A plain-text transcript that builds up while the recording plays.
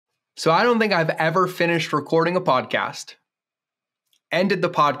So I don't think I've ever finished recording a podcast, ended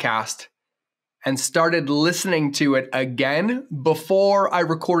the podcast, and started listening to it again before I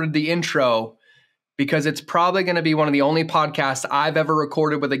recorded the intro, because it's probably going to be one of the only podcasts I've ever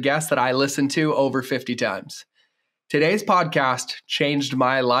recorded with a guest that I listened to over 50 times. Today's podcast changed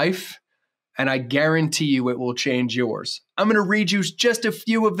my life, and I guarantee you it will change yours. I'm going to read you just a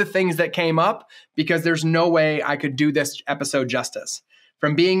few of the things that came up because there's no way I could do this episode justice.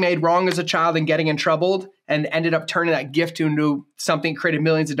 From being made wrong as a child and getting in trouble and ended up turning that gift into something created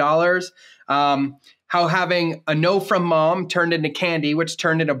millions of dollars. How having a no from mom turned into candy, which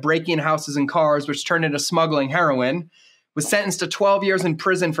turned into breaking houses and cars, which turned into smuggling heroin. Was sentenced to 12 years in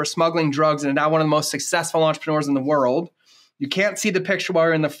prison for smuggling drugs and now one of the most successful entrepreneurs in the world. You can't see the picture while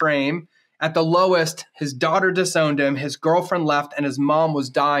you're in the frame. At the lowest, his daughter disowned him, his girlfriend left, and his mom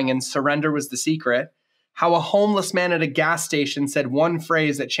was dying, and surrender was the secret. How a homeless man at a gas station said one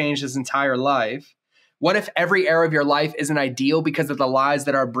phrase that changed his entire life. What if every area of your life isn't ideal because of the lies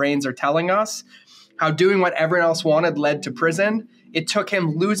that our brains are telling us? How doing what everyone else wanted led to prison. It took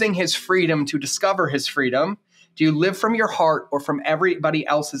him losing his freedom to discover his freedom. Do you live from your heart or from everybody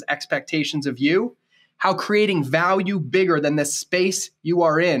else's expectations of you? How creating value bigger than the space you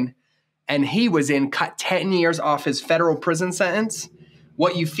are in, and he was in, cut 10 years off his federal prison sentence.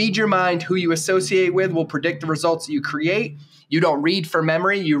 What you feed your mind, who you associate with, will predict the results that you create. You don't read for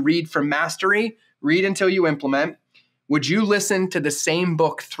memory, you read for mastery. Read until you implement. Would you listen to the same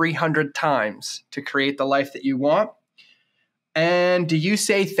book 300 times to create the life that you want? And do you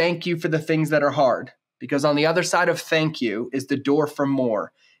say thank you for the things that are hard? Because on the other side of thank you is the door for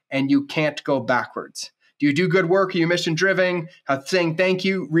more, and you can't go backwards. Do you do good work? Are you mission driven? Have saying thank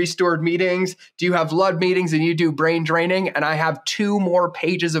you restored meetings? Do you have LUD meetings and you do brain draining? And I have 2 more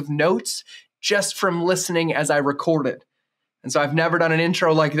pages of notes just from listening as I recorded. And so I've never done an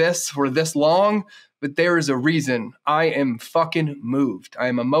intro like this for this long, but there is a reason. I am fucking moved. I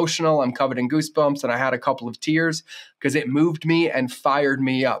am emotional. I'm covered in goosebumps, and I had a couple of tears because it moved me and fired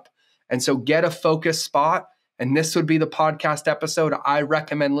me up. And so get a focused spot. And this would be the podcast episode I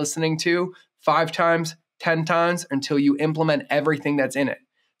recommend listening to 5 times, 10 times until you implement everything that's in it.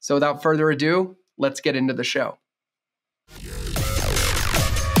 So without further ado, let's get into the show.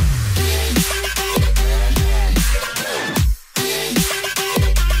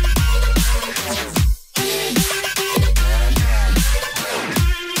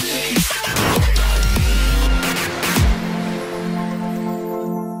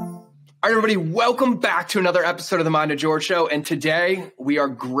 All right, everybody, welcome back to another episode of the Mind of George Show. And today we are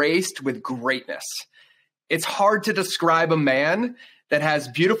graced with greatness. It's hard to describe a man that has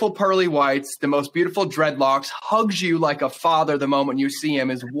beautiful pearly whites, the most beautiful dreadlocks, hugs you like a father the moment you see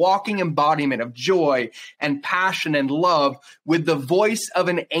him, is walking embodiment of joy and passion and love with the voice of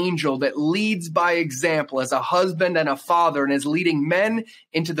an angel that leads by example as a husband and a father and is leading men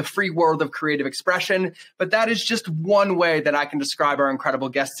into the free world of creative expression. But that is just one way that I can describe our incredible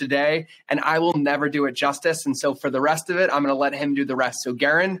guest today, and I will never do it justice. And so for the rest of it, I'm going to let him do the rest. So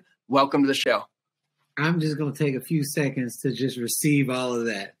Garrain, welcome to the show. I'm just going to take a few seconds to just receive all of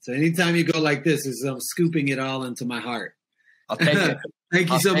that. So anytime you go like this, is I'm scooping it all into my heart. I'll take it.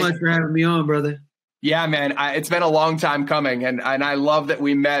 Thank you so much for having me on, brother. Yeah, man. It's been a long time coming. And I love that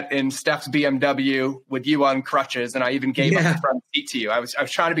we met in Steph's BMW with you on crutches. And I even gave up the front seat to you. I was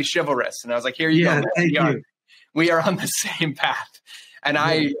trying to be chivalrous. And I was like, here you go. Thank you. We are on the same path. And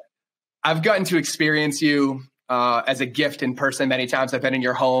I've gotten to experience you as a gift in person many times. I've been in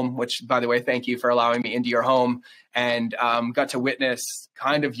your home, which, by the way, thank you for allowing me into your home, and got to witness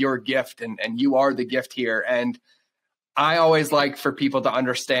kind of your gift, and you are the gift here. And I always like for people to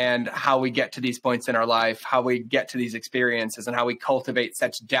understand how we get to these points in our life, how we get to these experiences, and how we cultivate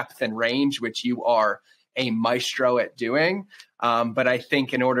such depth and range, which you are a maestro at doing. But I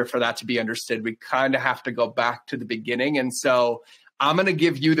think in order for that to be understood, we kind of have to go back to the beginning. And so I'm going to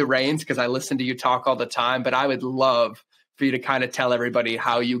give you the reins because I listen to you talk all the time, but I would love for you to kind of tell everybody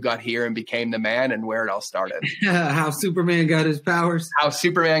how you got here and became the man and where it all started. How Superman got his powers.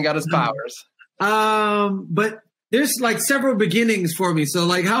 But there's like several beginnings for me. So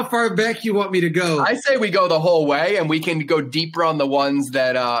like how far back you want me to go? I say we go the whole way and we can go deeper on the ones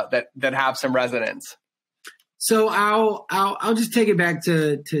that have some resonance. So I'll just take it back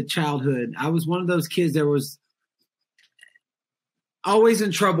to childhood. I was one of those kids that was always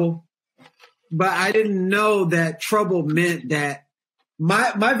in trouble, but I didn't know that trouble meant that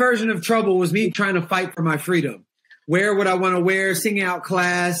my version of trouble was me trying to fight for my freedom. Wear what I want to wear, singing out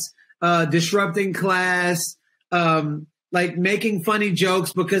class, disrupting class, like making funny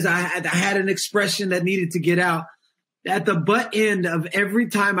jokes because I had an expression that needed to get out. at the butt end of every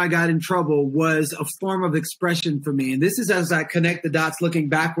time I got in trouble was a form of expression for me. And this is as I connect the dots looking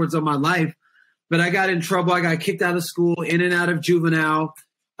backwards on my life. But I got in trouble. I got kicked out of school, in and out of juvenile,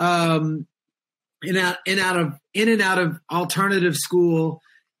 in and out of alternative school,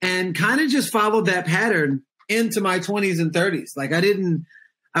 and kind of just followed that pattern into my 20s and 30s. Like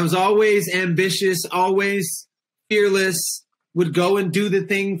I was always ambitious, always fearless, would go and do the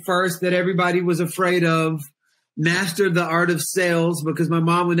thing first that everybody was afraid of, mastered the art of sales because my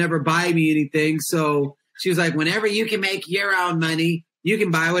mom would never buy me anything. So she was like, whenever you can make your own money, you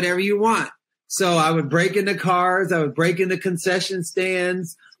can buy whatever you want. So I would break into cars. I would break into concession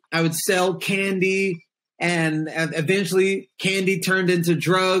stands. I would sell candy, and eventually candy turned into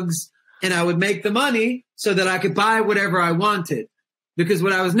drugs, and I would make the money so that I could buy whatever I wanted. Because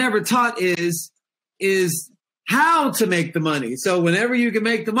what I was never taught is how to make the money. So whenever you can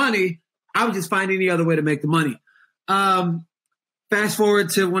make the money, I would just find any other way to make the money. Fast forward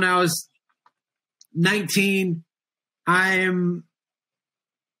to when I was 19, I am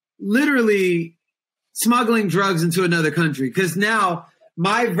literally smuggling drugs into another country because now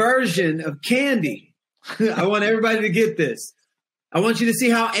my version of candy, I want everybody to get this. I want you to see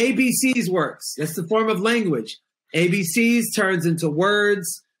how ABCs works. That's the form of language. ABCs turns into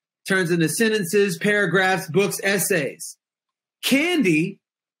words, turns into sentences, paragraphs, books, essays. Candy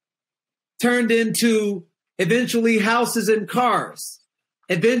turned into eventually houses and cars,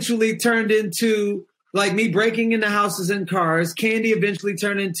 eventually turned into like me breaking into houses and cars. Candy eventually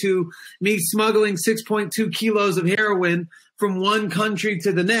turned into me smuggling 6.2 kilos of heroin from one country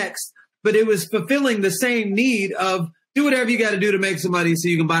to the next. But it was fulfilling the same need of do whatever you got to do to make some money so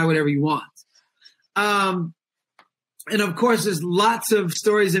you can buy whatever you want. And of course, there's lots of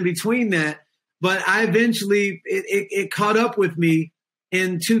stories in between that. But I eventually, it caught up with me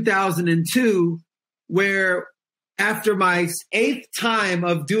in 2002, where after my 8th time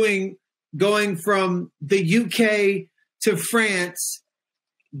of going from the UK to France,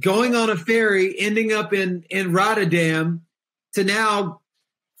 going on a ferry, ending up in Rotterdam, to now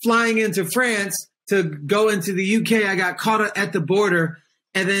flying into France to go into the UK. I got caught at the border,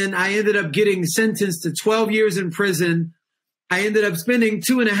 and then I ended up getting sentenced to 12 years in prison. I ended up spending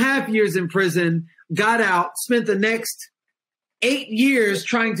 2.5 years in prison, got out, spent the next 8 years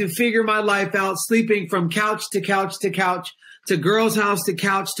trying to figure my life out, sleeping from couch to couch to couch, to girl's house to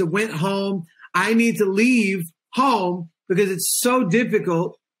couch, to went home. I need to leave home because it's so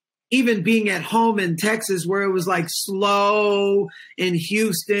difficult, even being at home in Texas where it was like slow, in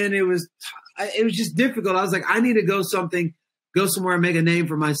Houston. It was just difficult. I was like, I need to go somewhere and make a name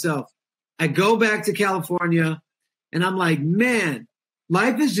for myself. I go back to California and I'm like, man,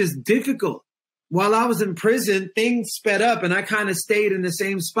 life is just difficult. While I was in prison, things sped up and I kind of stayed in the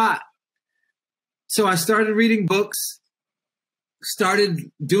same spot. So I started reading books,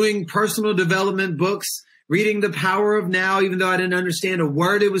 started doing personal development books, reading The Power of Now, even though I didn't understand a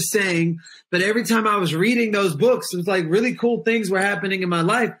word it was saying. But every time I was reading those books, it was like really cool things were happening in my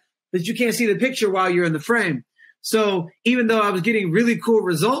life that you can't see the picture while you're in the frame. So even though I was getting really cool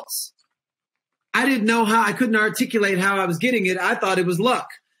results, I didn't know how, I couldn't articulate how I was getting it. I thought it was luck.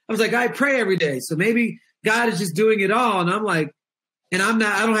 I was like, I pray every day. So maybe God is just doing it all. And I'm like, and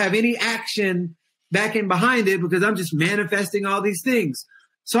I don't have any action backing behind it because I'm just manifesting all these things.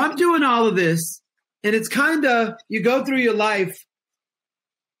 So I'm doing all of this. And it's kind of, you go through your life.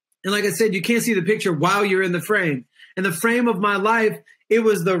 And like I said, you can't see the picture while you're in the frame. And the frame of my life, it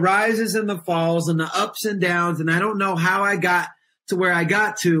was the rises and the falls and the ups and downs. And I don't know how I got to where I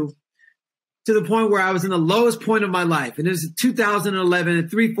got to the point where I was in the lowest point of my life. And it was 2011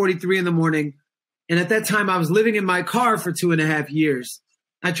 at 3:43 in the morning. And at that time, I was living in my car for 2.5 years.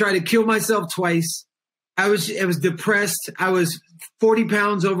 I tried to kill myself twice. I was depressed. I was 40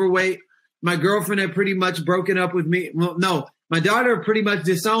 pounds overweight. My girlfriend had pretty much broken up with me. Well, no, my daughter pretty much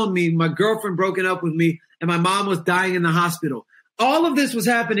disowned me. My girlfriend broken up with me, and my mom was dying in the hospital. All of this was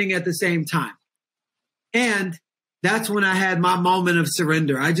happening at the same time. And that's when I had my moment of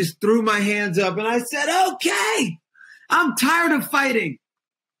surrender. I just threw my hands up and I said, okay, I'm tired of fighting.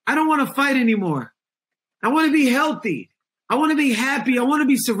 I don't want to fight anymore. I want to be healthy. I want to be happy. I want to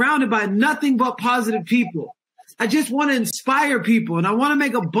be surrounded by nothing but positive people. I just want to inspire people, and I want to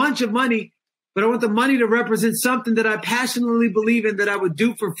make a bunch of money, but I want the money to represent something that I passionately believe in that I would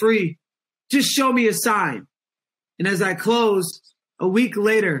do for free. Just show me a sign. And as I closed, a week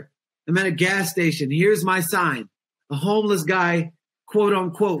later, I'm at a gas station. Here's my sign. A homeless guy, quote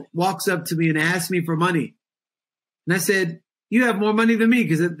unquote, walks up to me and asks me for money. And I said, you have more money than me,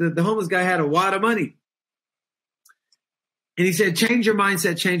 because the homeless guy had a wad of money. And he said, change your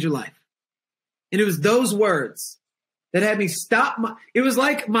mindset, change your life. And it was those words that had me stop. It was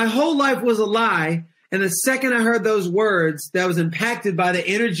like my whole life was a lie. And the second I heard those words, that was impacted by the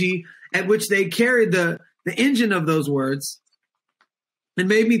energy at which they carried the engine of those words, it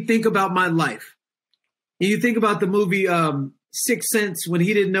made me think about my life. And you think about the movie Sixth Sense, when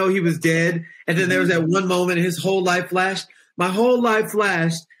he didn't know he was dead. And then there was that one moment his whole life flashed. My whole life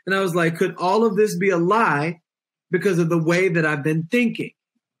flashed. And I was like, could all of this be a lie because of the way that I've been thinking?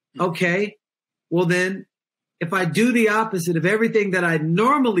 Okay, well then, if I do the opposite of everything that I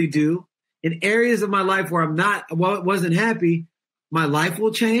normally do in areas of my life where wasn't happy, my life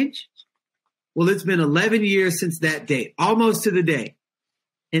will change. Well, it's been 11 years since that date, almost to the day.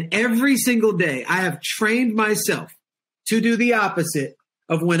 And every single day I have trained myself to do the opposite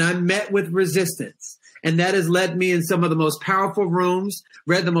of when I'm met with resistance. And that has led me in some of the most powerful rooms,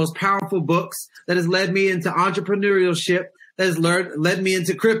 read the most powerful books, that has led me into entrepreneurship, that has led me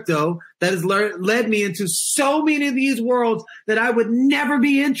into crypto, that has led me into so many of these worlds that I would never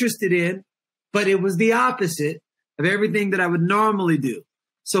be interested in, but it was the opposite of everything that I would normally do.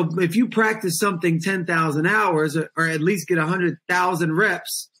 So if you practice something 10,000 hours or at least get 100,000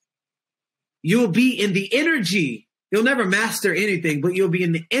 reps, you'll be in the energy. You'll never master anything, but you'll be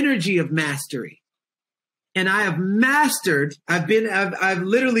in the energy of mastery. And I have mastered, I'm in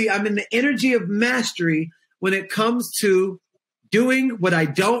the energy of mastery when it comes to doing what I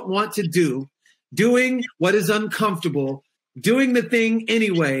don't want to do, doing what is uncomfortable, doing the thing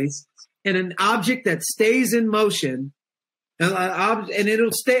anyways, and an object that stays in motion, and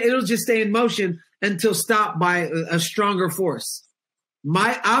it'll just stay in motion until stopped by a stronger force.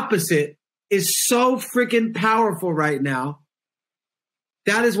 My opposite is so freaking powerful right now.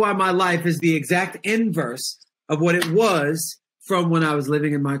 That is why my life is the exact inverse of what it was from when I was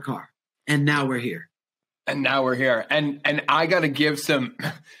living in my car. And now we're here. And I got to give some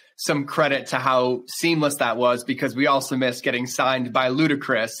credit to how seamless that was, because we also missed getting signed by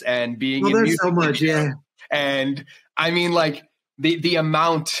Ludacris and being in music so much, video. yeah. And I mean, like the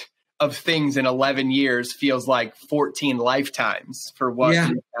amount of things in 11 years feels like 14 lifetimes for what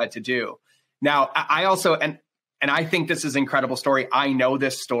you had to do. Now, I also, and I think this is an incredible story. I know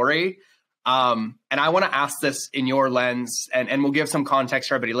this story. And I want to ask this in your lens, and we'll give some context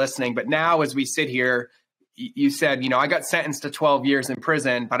for everybody listening. But now as we sit here, you said, I got sentenced to 12 years in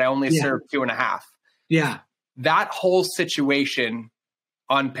prison, but I only served 2.5. Yeah. That whole situation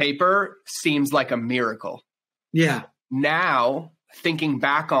on paper seems like a miracle. Yeah. Now, thinking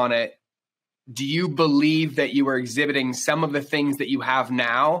back on it, do you believe that you were exhibiting some of the things that you have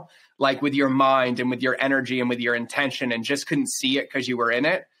now, like with your mind and with your energy and with your intention, and just couldn't see it because you were in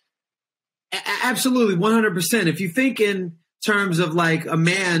it? Absolutely. 100%. If you think in terms of like a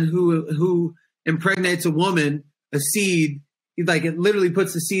man who impregnates a woman, a seed, like it literally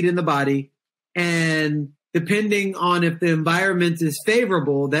puts the seed in the body, and depending on if the environment is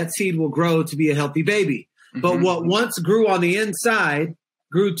favorable, that seed will grow to be a healthy baby. Mm-hmm. But what once grew on the inside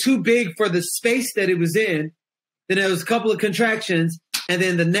grew too big for the space that it was in. Then there was a couple of contractions, and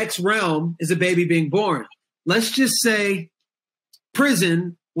then the next realm is a baby being born. Let's just say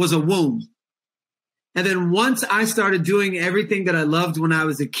prison was a womb. And then once I started doing everything that I loved when I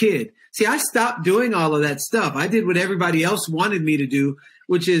was a kid, see, I stopped doing all of that stuff. I did what everybody else wanted me to do,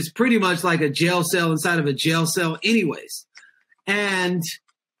 which is pretty much like a jail cell inside of a jail cell anyways. And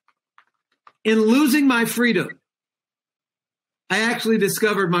in losing my freedom, I actually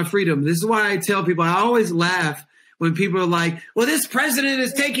discovered my freedom. This is why I tell people, I always laugh when people are like, well, this president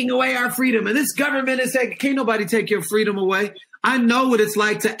is taking away our freedom and this government is saying, can't nobody take your freedom away. I know what it's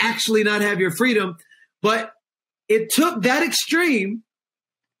like to actually not have your freedom. But it took that extreme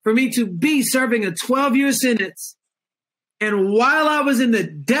for me to be serving a 12-year sentence. And while I was in the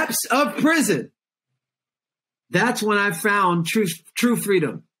depths of prison, that's when I found true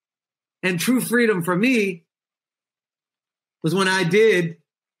freedom. And true freedom for me was when I did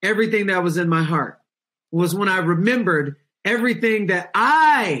everything that was in my heart. Was when I remembered everything that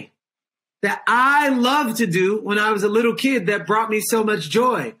I loved to do when I was a little kid that brought me so much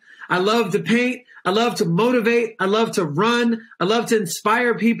joy. I love to paint. I love to motivate. I love to run. I love to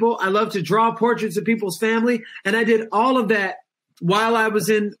inspire people. I love to draw portraits of people's family. And I did all of that while I was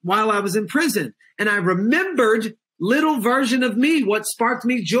in prison. And I remembered little version of me, what sparked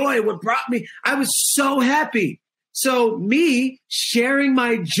me joy, what brought me, I was so happy. So me sharing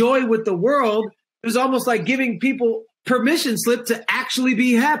my joy with the world, it was almost like giving people permission slip to actually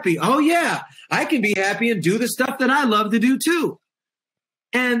be happy. Oh yeah, I can be happy and do the stuff that I love to do too.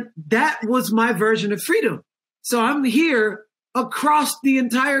 And that was my version of freedom. So I'm here across the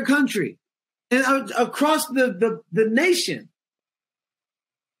entire country and across the nation.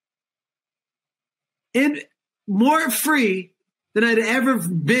 And more free than I'd ever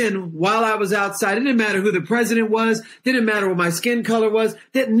been while I was outside. It didn't matter who the president was. Didn't matter what my skin color was.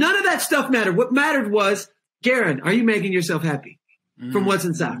 None of that stuff mattered. What mattered was, Garrain, are you making yourself happy from what's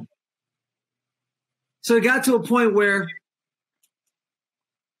inside? So it got to a point where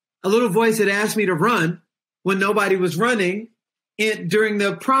a little voice had asked me to run when nobody was running during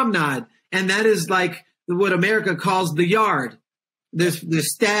the promenade. And that is like what America calls the yard. There's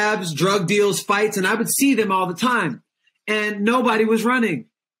stabs, drug deals, fights, and I would see them all the time. And nobody was running.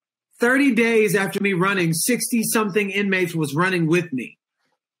 30 days after me running, 60-something inmates was running with me.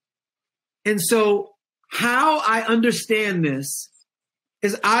 And so how I understand this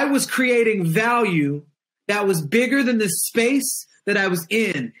is I was creating value that was bigger than the space that I was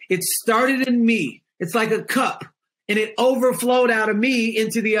in. It started in me. It's like a cup, and it overflowed out of me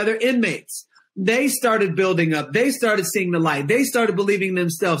into the other inmates. They started building up. They started seeing the light. They started believing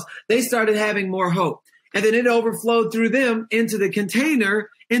themselves. They started having more hope. And then it overflowed through them into the container,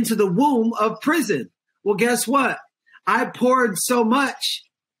 into the womb of prison. Well, guess what? I poured so much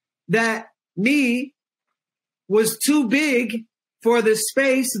that me was too big for the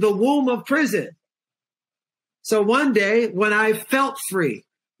space, the womb of prison. So one day when I felt free,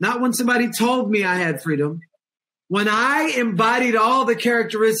 not when somebody told me I had freedom, when I embodied all the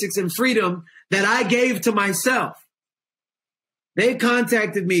characteristics and freedom that I gave to myself, they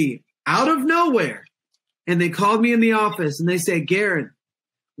contacted me out of nowhere. And they called me in the office and they said, Garrain,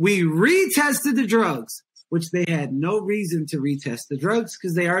 we retested the drugs, which they had no reason to retest the drugs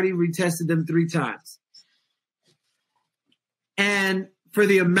because they already retested them 3 times. And for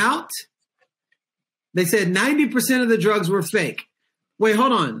the amount, they said 90% of the drugs were fake. Wait,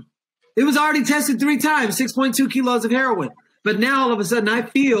 hold on. It was already tested 3 times, 6.2 kilos of heroin. But now all of a sudden I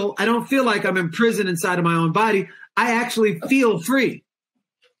don't feel like I'm in prison inside of my own body. I actually feel free.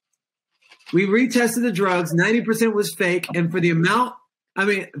 We retested the drugs. 90% was fake. And for the amount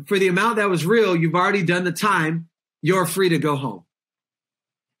that was real, you've already done the time. You're free to go home.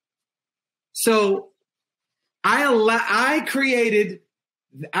 So I created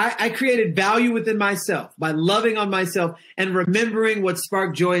value within myself by loving on myself and remembering what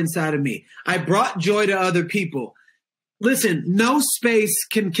sparked joy inside of me. I brought joy to other people. Listen, no space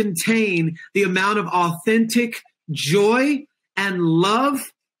can contain the amount of authentic joy and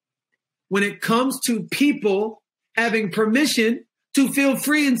love when it comes to people having permission to feel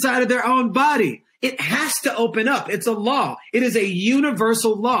free inside of their own body. It has to open up. It's a law. It is a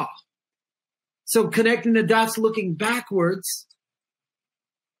universal law. So connecting the dots, looking backwards,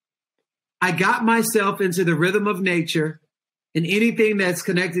 I got myself into the rhythm of nature, and anything that's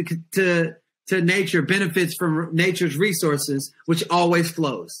connected to nature benefits from nature's resources, which always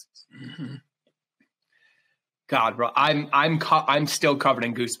flows. Mm-hmm. God, bro, I'm still covered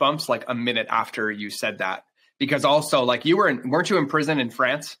in goosebumps like a minute after you said that, because also like weren't you in prison in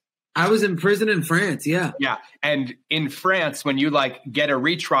France? I was in prison in France. Yeah. Yeah. And in France, when you like get a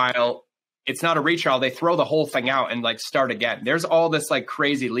retrial, it's not a retrial. They throw the whole thing out and like start again. There's all this like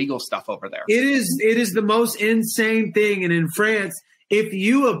crazy legal stuff over there. It is the most insane thing. And in France, if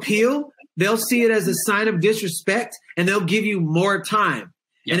you appeal, they'll see it as a sign of disrespect and they'll give you more time.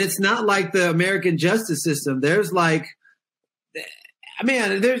 Yes. And it's not like the American justice system. There's like,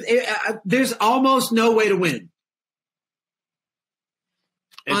 man, there's almost no way to win.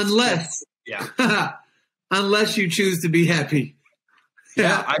 Unless you choose to be happy.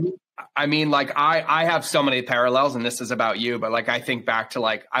 Yeah. I mean, like I have so many parallels, and this is about you, but like, I think back to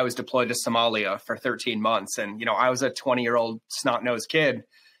like, I was deployed to Somalia for 13 months and, you know, I was a 20-year-old snot-nosed kid.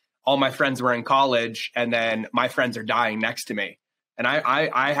 All my friends were in college, and then my friends are dying next to me. And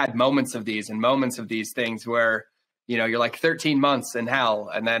I had moments of these things where, you know, you're like 13 months in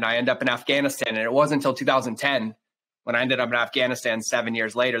hell. And then I end up in Afghanistan. And it wasn't until 2010 when I ended up in Afghanistan 7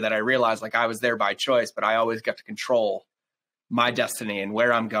 years later that I realized like I was there by choice, but I always got to control my destiny and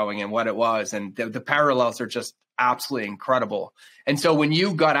where I'm going and what it was. And the parallels are just absolutely incredible. And so when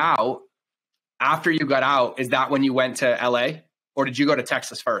you got out, after you got out, is that when you went to LA, or did you go to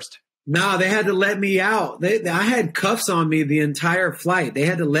Texas first? No, they had to let me out. I had cuffs on me the entire flight. They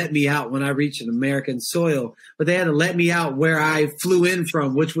had to let me out when I reached American soil, but they had to let me out where I flew in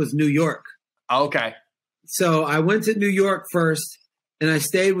from, which was New York. Okay. So I went to New York first, and I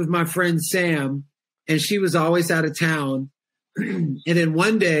stayed with my friend Sam, and she was always out of town. And then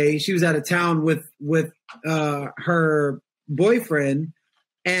one day she was out of town with her boyfriend,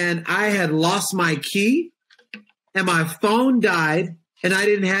 and I had lost my key, and my phone died. And I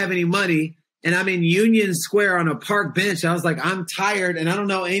didn't have any money, and I'm in Union Square on a park bench. I was like, I'm tired, and I don't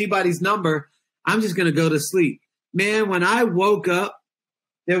know anybody's number. I'm just going to go to sleep. Man, when I woke up,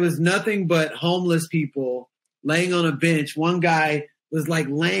 there was nothing but homeless people laying on a bench. One guy was like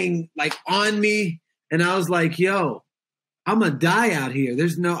laying like on me. And I was like, yo, I'm going to die out here.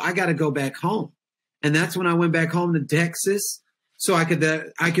 I got to go back home. And that's when I went back home to Texas so I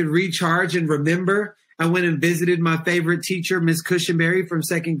could recharge and remember. I went and visited my favorite teacher, Miss Cushenberry from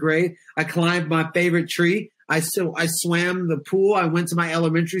second grade. I climbed my favorite tree. I swam the pool. I went to my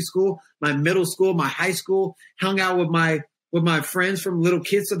elementary school, my middle school, my high school, hung out with my friends from little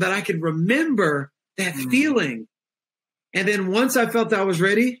kids so that I could remember that feeling. And then once I felt I was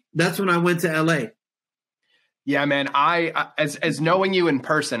ready, that's when I went to LA. Yeah, man. As knowing you in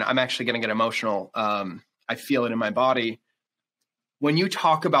person, I'm actually going to get emotional. I feel it in my body. When you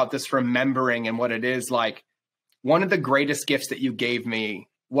talk about this remembering and what it is, like, one of the greatest gifts that you gave me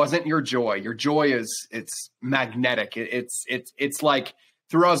wasn't your joy. Your joy it's magnetic. It's like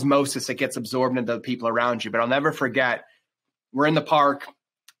through osmosis, it gets absorbed into the people around you. But I'll never forget, we're in the park.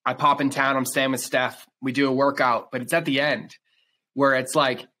 I pop in town. I'm staying with Steph. We do a workout, but it's at the end where it's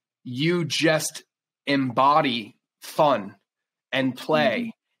like you just embody fun and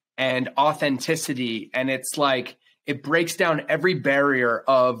play and authenticity. And it's like, it breaks down every barrier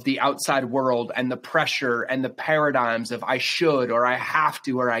of the outside world and the pressure and the paradigms of I should, or I have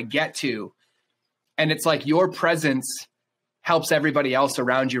to, or I get to. And it's like your presence helps everybody else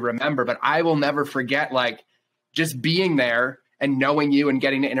around you remember. But I will never forget, like, just being there and knowing you and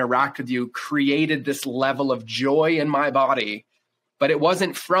getting to interact with you created this level of joy in my body. But it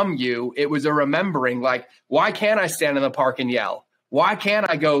wasn't from you. It was a remembering, like, why can't I stand in the park and yell? Why can't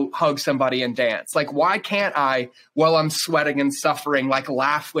I go hug somebody and dance? Like, why can't I, while I'm sweating and suffering, like,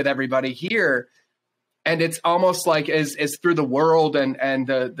 laugh with everybody here? And it's almost like as through the world and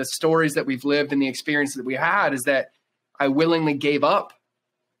the stories that we've lived and the experiences that we had is that I willingly gave up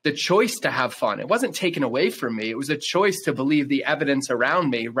the choice to have fun. It wasn't taken away from me. It was a choice to believe the evidence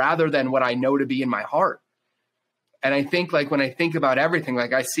around me rather than what I know to be in my heart. And I think, like, when I think about everything,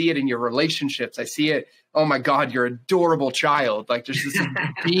 like, I see it in your relationships. I see it, oh my God, you're an adorable child. Like, there's this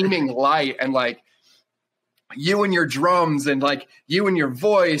beaming light, and like you and your drums and like you and your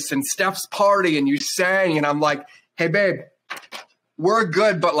voice and Steph's party and you sang. And I'm like, hey babe, we're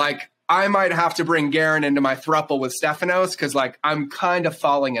good. But like, I might have to bring Garrain into my throuple with Stephanos, because like I'm kind of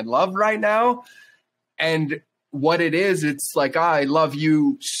falling in love right now. And what it is, it's like, I love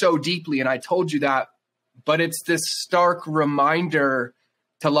you so deeply. And I told you that. But it's this stark reminder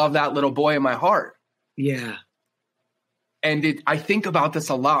to love that little boy in my heart. Yeah. And I think about this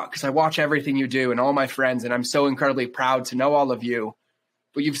a lot because I watch everything you do and all my friends, and I'm so incredibly proud to know all of you.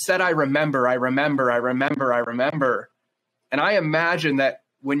 But you've said, I remember. And I imagine that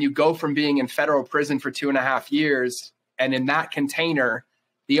when you go from being in federal prison for 2.5 years, and in that container,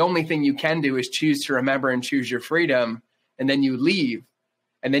 the only thing you can do is choose to remember and choose your freedom. And then you leave.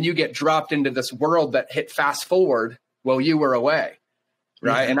 And then you get dropped into this world that hit fast forward while you were away,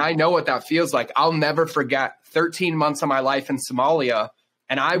 right? And I know what that feels like. I'll never forget 13 months of my life in Somalia,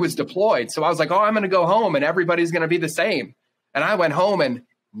 and I was deployed. So I was like, oh, I'm going to go home and everybody's going to be the same. And I went home and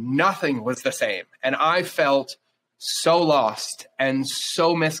nothing was the same. And I felt so lost and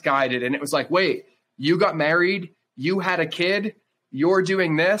so misguided. And it was like, wait, you got married, you had a kid, you're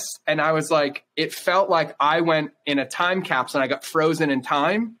doing this. And I was like, it felt like I went in a time capsule and I got frozen in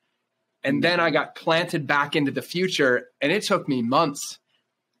time. And then I got planted back into the future. And it took me months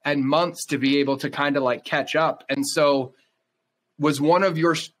and months to be able to kind of like catch up. And so was one of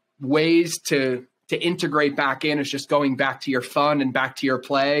your ways to integrate back in is just going back to your fun and back to your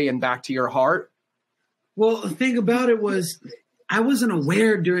play and back to your heart? Well, the thing about it was I wasn't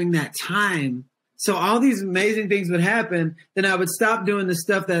aware during that time. So all these amazing things would happen. Then I would stop doing the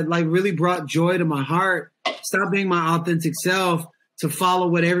stuff that like really brought joy to my heart, stop being my authentic self to follow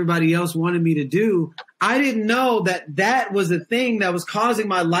what everybody else wanted me to do. I didn't know that that was a thing that was causing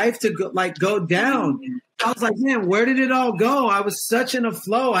my life to go down. I was like, man, where did it all go? I was such in a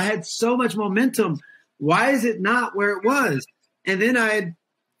flow. I had so much momentum. Why is it not where it was? And then I'd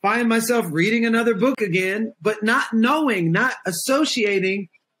find myself reading another book again, but not knowing, not associating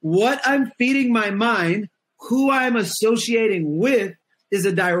what I'm feeding my mind, who I'm associating with is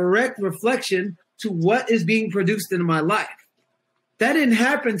a direct reflection to what is being produced in my life. That didn't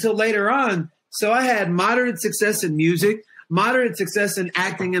happen until later on. So I had moderate success in music, moderate success in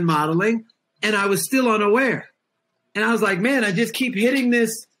acting and modeling, and I was still unaware. And I was like, man, I just keep hitting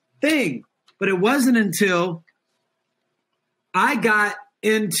this thing. But it wasn't until I got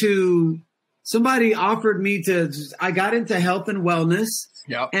into, somebody offered me I got into health and wellness.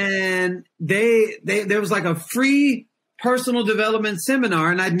 Yep. And there was like a free personal development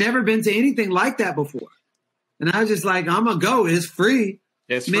seminar, and I'd never been to anything like that before. And I was just like, I'm going to go. It's free.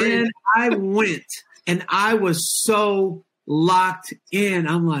 It's free. Man, I went. And I was so locked in.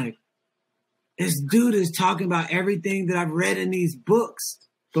 I'm like, this dude is talking about everything that I've read in these books.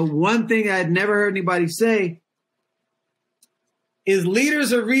 But one thing I had never heard anybody say is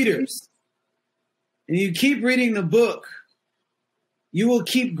leaders are readers. And you keep reading the book, you will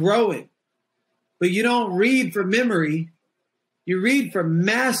keep growing. But you don't read for memory. You read for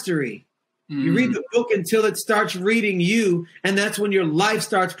mastery. You read the book until it starts reading you. And that's when your life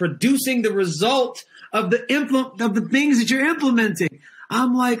starts producing the result of the things that you're implementing.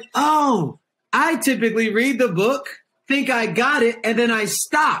 I'm like, oh, I typically read the book, think I got it, and then I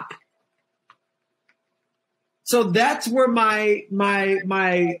stop. So that's where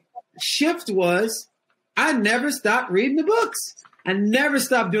my shift was. I never stopped reading the books. I never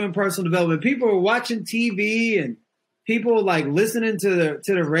stopped doing personal development. People were watching TV and people like listening to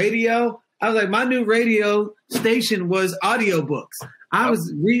the radio. I was like, my new radio station was audiobooks.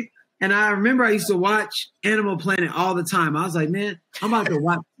 And I remember I used to watch Animal Planet all the time. I was like, man, I'm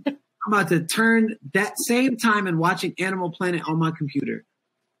about to turn that same time and watching Animal Planet on my computer.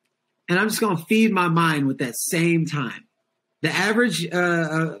 And I'm just going to feed my mind with that same time. The average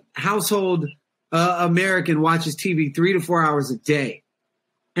household American watches TV 3 to 4 hours a day.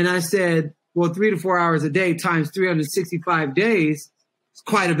 And I said, well, 3 to 4 hours a day times 365 days is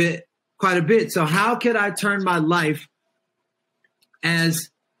quite a bit. So how could I turn my life as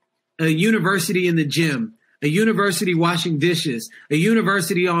a university in the gym, a university washing dishes, a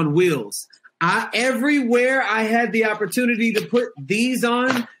university on wheels? Everywhere I had the opportunity to put these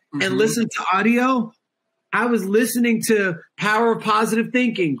on and listen to audio, I was listening to Power of Positive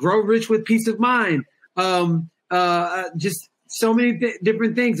Thinking, Grow Rich with Peace of Mind, just so many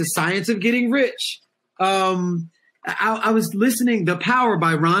different things, The Science of Getting Rich. I was listening The Power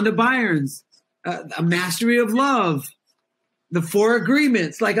by Rhonda Byrnes, A Mastery of Love, The 4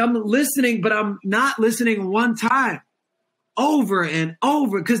 Agreements. Like I'm listening, but I'm not listening one time, over and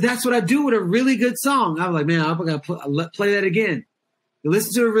over, because that's what I do with a really good song. I was like, man, I'm going to play that again. You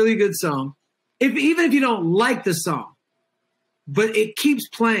listen to a really good song. Even if you don't like the song, but it keeps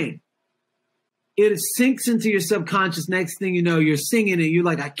playing, it sinks into your subconscious. Next thing you know, you're singing it. You're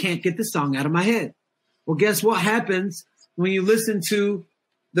like, I can't get the song out of my head. Well, guess what happens when you listen to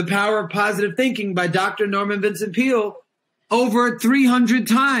The Power of Positive Thinking by Dr. Norman Vincent Peale over 300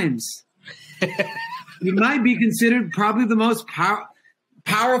 times? You might be considered probably the most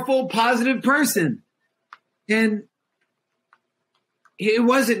powerful, positive person. And it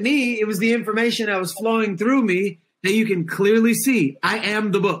wasn't me. It was the information that was flowing through me that you can clearly see. I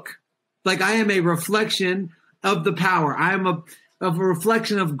am the book. Like I am a reflection of the power. I am a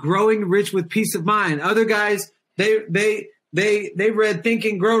reflection of growing rich with peace of mind. Other guys, they read Think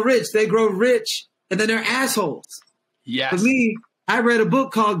and Grow Rich. They grow rich and then they're assholes. Yes. For me, I read a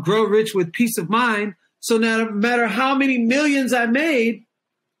book called Grow Rich with Peace of Mind. So no matter how many millions I made,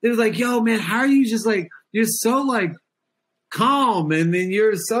 it was like, yo, man, how are you just like, you're so like calm and then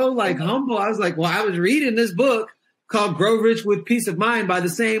you're so like humble. I was like, well, I was reading this book called Grow Rich with Peace of Mind by the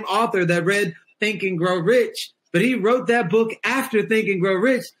same author that read Think and Grow Rich. But he wrote that book after Think and Grow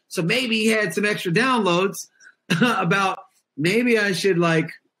Rich. So maybe he had some extra downloads about maybe I should like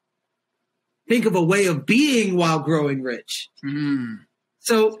think of a way of being while growing rich.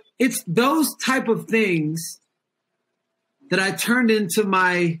 So it's those type of things that I turned into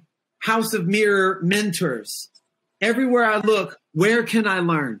my House of Mirror mentors. Everywhere I look, where can I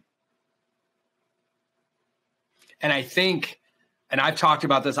learn? And I think, and I've talked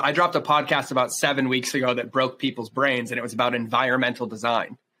about this, I dropped a podcast about 7 weeks ago that broke people's brains, and it was about environmental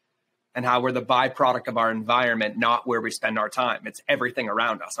design and how we're the byproduct of our environment, not where we spend our time. It's everything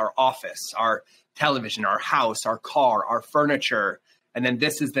around us, our office, our television, our house, our car, our furniture. And then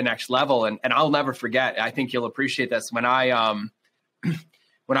this is the next level. And I'll never forget, I think you'll appreciate this. When I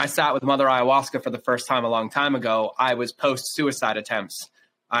sat with Mother Ayahuasca for the first time a long time ago, I was post-suicide attempts.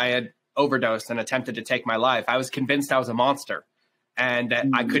 I had overdosed and attempted to take my life. I was convinced I was a monster and that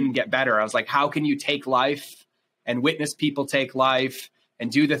I couldn't get better. I was like, how can you take life and witness people take life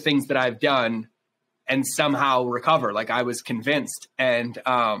and do the things that I've done and somehow recover? Like I was convinced. And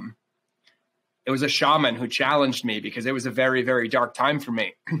it was a shaman who challenged me because it was a very, very dark time for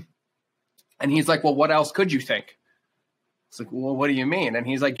me. And he's like, well, what else could you think? It's like, well, what do you mean? And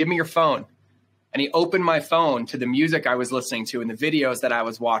he's like, give me your phone. And he opened my phone to the music I was listening to and the videos that I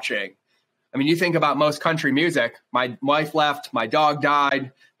was watching. I mean, you think about most country music. My wife left, my dog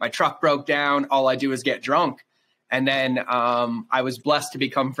died, my truck broke down. All I do is get drunk. And then I was blessed to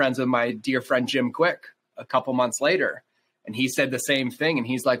become friends with my dear friend, Jim Quick, a couple months later. And he said the same thing. And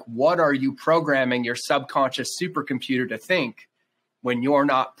he's like, what are you programming your subconscious supercomputer to think when you're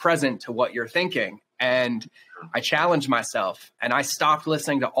not present to what you're thinking? And I challenged myself and I stopped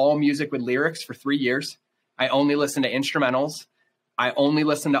listening to all music with lyrics for 3 years. I only listened to instrumentals. I only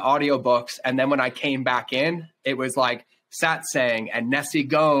listened to audiobooks. And then when I came back in, it was like satsang and Nessie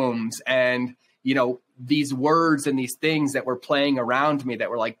Gomes and, you know, these words and these things that were playing around me that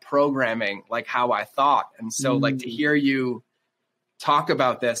were like programming, like how I thought. And so like to hear you talk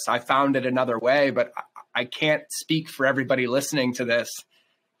about this, I found it another way, but I can't speak for everybody listening to this,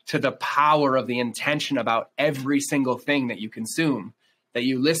 to the power of the intention about every single thing that you consume, that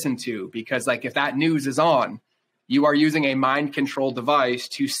you listen to, because like if that news is on, you are using a mind control device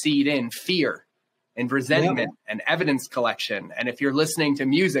to seed in fear and resentment and evidence collection. And if you're listening to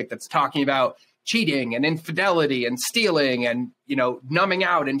music that's talking about cheating and infidelity and stealing and, you know, numbing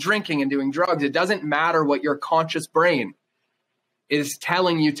out and drinking and doing drugs, it doesn't matter what your conscious brain is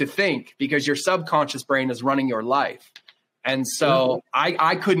telling you to think, because your subconscious brain is running your life. And so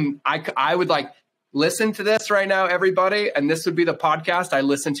I would like listen to this right now, everybody. And this would be the podcast I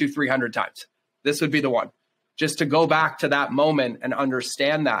listened to 300 times. This would be the one, just to go back to that moment and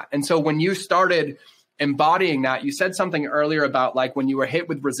understand that. And so when you started embodying that, you said something earlier about like when you were hit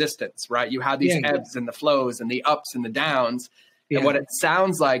with resistance, right? You had these ebbs and the flows and the ups and the downs. And what it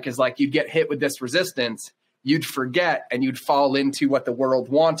sounds like is like you'd get hit with this resistance, you'd forget and you'd fall into what the world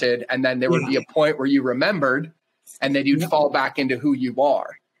wanted. And then there would be a point where you remembered and then you'd fall back into who you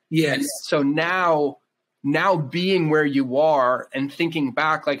are. Yes. And so now being where you are and thinking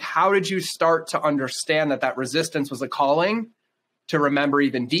back, like, how did you start to understand that that resistance was a calling to remember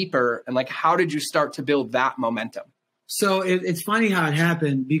even deeper? And like, how did you start to build that momentum? So it's funny how it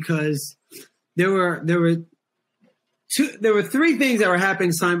happened, because there were three things that were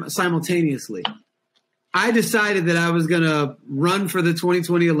happening simultaneously. I decided that I was going to run for the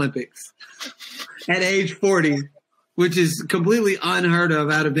 2020 Olympics at age 40, which is completely unheard of.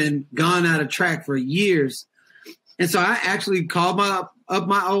 I'd have been gone out of track for years. And so I actually called up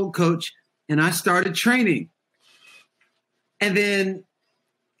my old coach and I started training. And then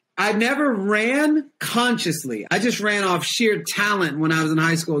I never ran consciously. I just ran off sheer talent when I was in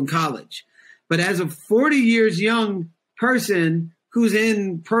high school and college. But as a 40 years young person who's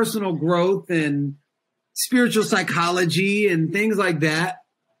in personal growth and spiritual psychology and things like that,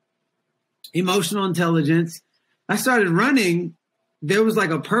 emotional intelligence, I started running. There was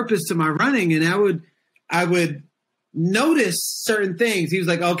like a purpose to my running, and I would notice certain things. He was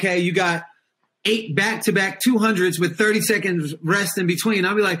like, okay, you got 8 back-to-back 200s with 30 seconds rest in between.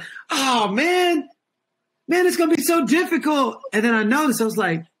 I'll be like, oh man, it's going to be so difficult. And then I noticed, I was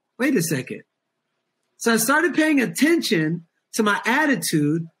like, wait a second. So I started paying attention to my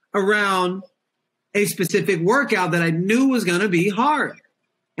attitude around a specific workout that I knew was going to be hard.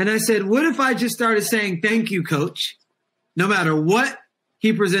 And I said, what if I just started saying, thank you, coach, no matter what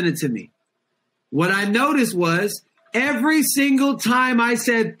he presented to me? What I noticed was every single time I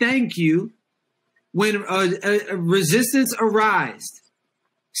said thank you, when a resistance arose,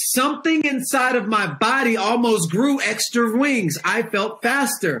 something inside of my body almost grew extra wings. I felt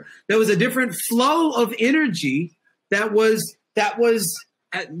faster. There was a different flow of energy that was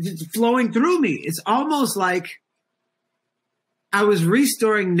flowing through me. It's almost like I was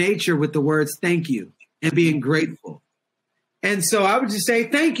restoring nature with the words thank you and being grateful. And so I would just say,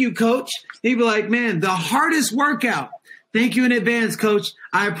 thank you, coach. He'd be like, man, the hardest workout. Thank you in advance, coach.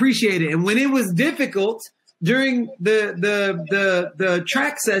 I appreciate it. And when it was difficult during the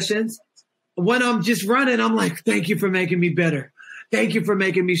track sessions, when I'm just running, I'm like, thank you for making me better. Thank you for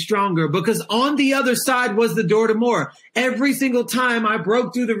making me stronger, because on the other side was the door to more. Every single time I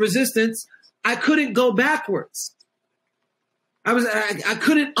broke through the resistance, I couldn't go backwards. I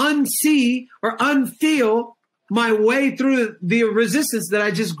couldn't unsee or unfeel my way through the resistance that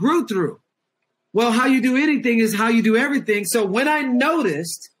I just grew through. Well, how you do anything is how you do everything. So when I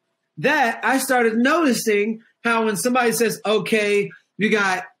noticed that, I started noticing how when somebody says, okay, you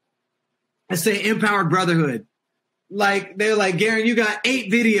got, let's say, Empowered Brotherhood. Like, they're like, Garrain, you got 8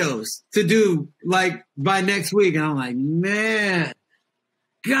 videos to do, like, by next week. And I'm like, man,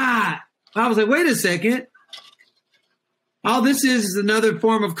 God. I was like, wait a second. All this is another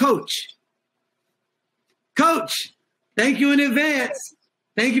form of coach. Coach, thank you in advance.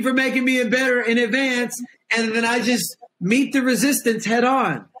 Thank you for making me better in advance. And then I just meet the resistance head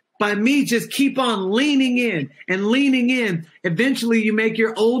on. By me just keep on leaning in and leaning in. Eventually you make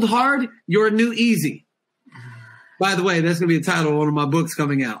your old hard your new easy. By the way, that's going to be the title of one of my books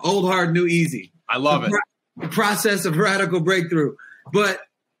coming out. Old hard, new easy. I love it. The process of radical breakthrough. But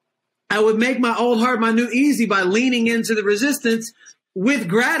I would make my old hard my new easy by leaning into the resistance with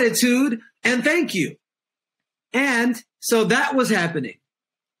gratitude and thank you. And so that was happening.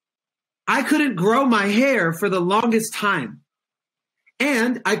 I couldn't grow my hair for the longest time.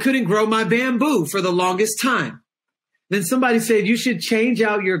 And I couldn't grow my bamboo for the longest time. Then somebody said, you should change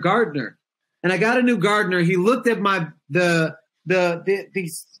out your gardener. And I got a new gardener. He looked at the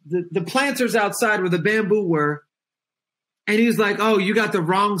planters outside where the bamboo were. And he was like, oh, you got the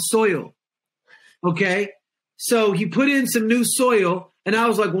wrong soil. Okay. So he put in some new soil. And I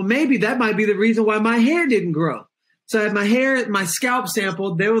was like, well, maybe that might be the reason why my hair didn't grow. So I had my scalp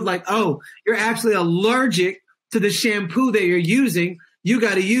sampled. They were like, oh, you're actually allergic to the shampoo that you're using. You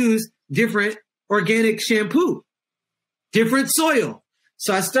got to use different organic shampoo, different soil.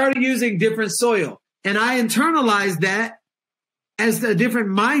 So I started using different soil, and I internalized that as a different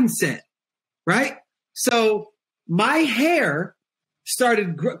mindset, right? So my hair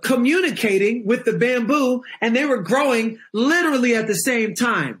started communicating with the bamboo, and they were growing literally at the same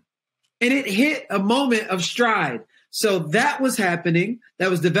time. And it hit a moment of stride. So that was happening. That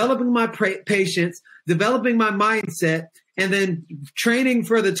was developing my patience, developing my mindset, and then training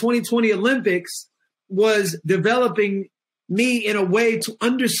for the 2020 Olympics was developing me in a way to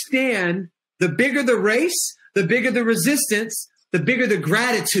understand the bigger the race, the bigger the resistance, the bigger the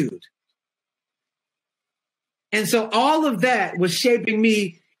gratitude. And so all of that was shaping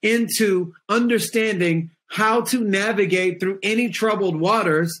me into understanding how to navigate through any troubled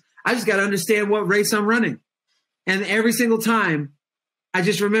waters. I just got to understand what race I'm running. And every single time, I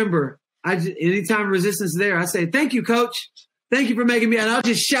just remember, anytime resistance is there, I say, thank you, coach. Thank you for making me. And I'll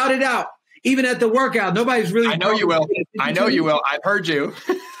just shout it out, even at the workout. Nobody's really. I know you will. I know you will. I've heard you.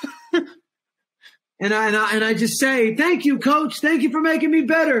 And I just say, thank you, coach. Thank you for making me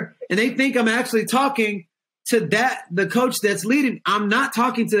better. And they think I'm actually talking to the coach that's leading. I'm not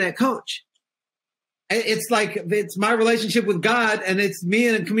talking to that coach. It's like, it's my relationship with God, and it's me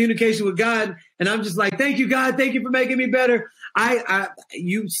in communication with God. And I'm just like, thank you, God. Thank you for making me better.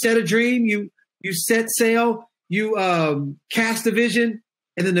 You set a dream, you set sail, you cast a vision,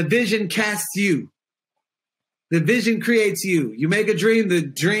 and then the vision casts you. The vision creates you. You make a dream, the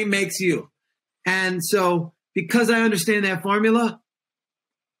dream makes you. And so because I understand that formula,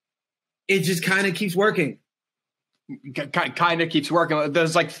 it just kind of keeps working. Kind of keeps working.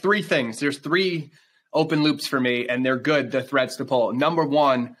 There's like three things. There's three open loops for me, and they're good, the threads to pull. Number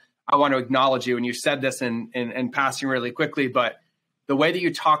one, I want to acknowledge you, and you said this in passing really quickly, but the way that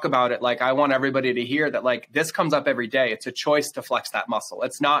you talk about it, like, I want everybody to hear that, like, this comes up every day. It's a choice to flex that muscle.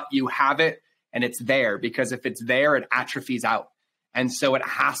 It's not you have it and it's there, because if it's there, it atrophies out. And so it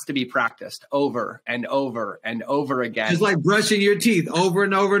has to be practiced over and over and over again. Just like brushing your teeth over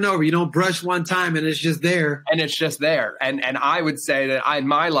and over and over. You don't brush one time and it's just there. And it's just there. And I would say that in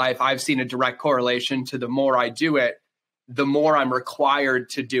my life, I've seen a direct correlation to the more I do it, the more I'm required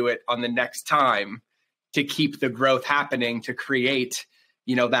to do it on the next time to keep the growth happening, to create,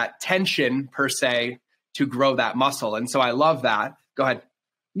 that tension per se, to grow that muscle. And so I love that. Go ahead.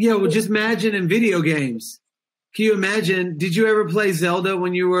 Yeah, well, just imagine in video games. Can you imagine? Did you ever play Zelda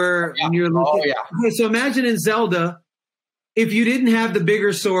when you were little? Oh, yeah. Okay, so imagine in Zelda, if you didn't have the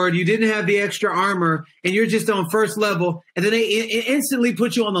bigger sword, you didn't have the extra armor, and you're just on first level, and then they instantly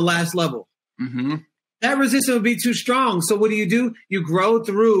put you on the last level. Mm-hmm. That resistance would be too strong. So what do? You grow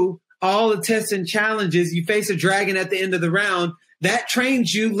through all the tests and challenges. You face a dragon at the end of the round. That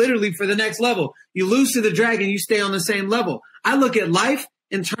trains you literally for the next level. You lose to the dragon, you stay on the same level. I look at life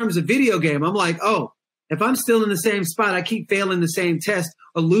in terms of video game. I'm like, oh, if I'm still in the same spot, I keep failing the same test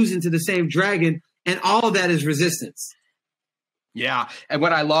or losing to the same dragon, and all of that is resistance. Yeah. And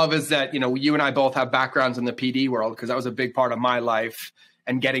what I love is that, you and I both have backgrounds in the PD world, because that was a big part of my life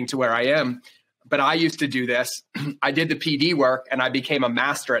and getting to where I am. But I used to do this. I did the PD work, and I became a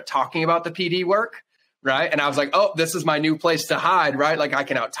master at talking about the PD work, right? And I was like, oh, this is my new place to hide, right? Like, I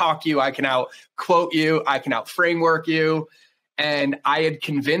can out-talk you, I can out-quote you, I can out-framework you. And I had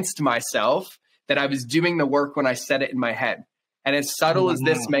convinced myself that I was doing the work when I said it in my head. And as subtle as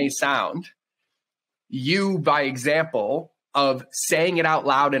this may sound, you, by example of saying it out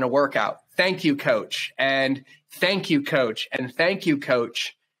loud in a workout, thank you, coach, and thank you, coach, and thank you,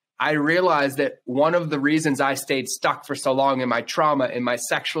 coach, I realized that one of the reasons I stayed stuck for so long in my trauma, in my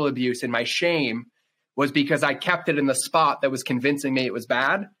sexual abuse, in my shame, was because I kept it in the spot that was convincing me it was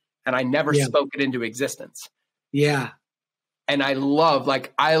bad, and I never spoke it into existence. Yeah. And I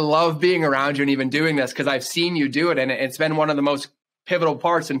love being around you and even doing this, because I've seen you do it. And it's been one of the most pivotal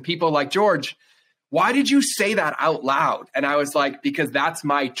parts. And people like, George, why did you say that out loud? And I was like, because that's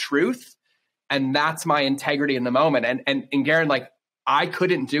my truth. And that's my integrity in the moment. And Garrain, like, I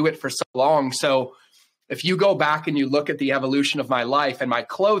couldn't do it for so long. So if you go back and you look at the evolution of my life and my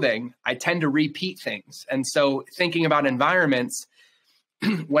clothing, I tend to repeat things. And so thinking about environments,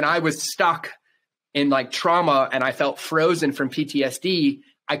 when I was stuck in like trauma and I felt frozen from PTSD,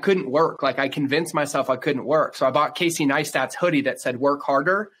 I couldn't work. Like I convinced myself I couldn't work. So I bought Casey Neistat's hoodie that said work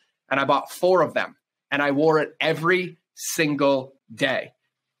harder. And I bought 4 of them and I wore it every single day.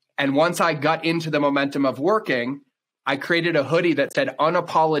 And once I got into the momentum of working, I created a hoodie that said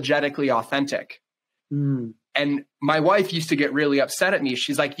unapologetically authentic. And my wife used to get really upset at me.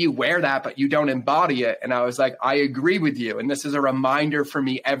 She's like, you wear that, but you don't embody it. And I was like, I agree with you. And this is a reminder for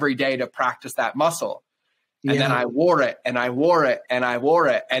me every day to practice that muscle. And then I wore it and I wore it and I wore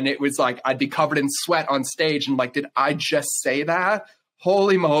it. And it was like, I'd be covered in sweat on stage. And like, did I just say that?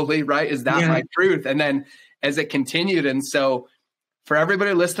 Holy moly, right? Is that my truth? And then as it continued. And so for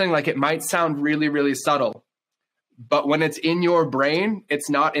everybody listening, like it might sound really, really subtle, but when it's in your brain, it's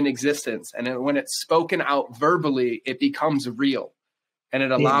not in existence. And when it's spoken out verbally, it becomes real and it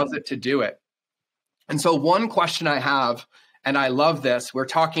allows it to do it. And so one question I have, and I love this, we're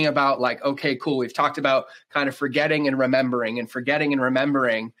talking about like, okay, cool. We've talked about kind of forgetting and remembering and forgetting and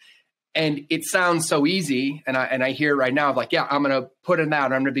remembering. And it sounds so easy. And I hear right now, like, yeah, I'm going to put it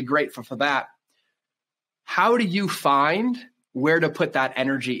out. I'm going to be grateful for that. How do you find where to put that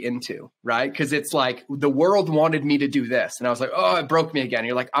energy into, right? Because it's like the world wanted me to do this. And I was like, oh, it broke me again.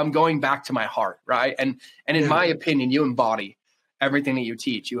 You're like, I'm going back to my heart, right? And in my opinion, you embody everything that you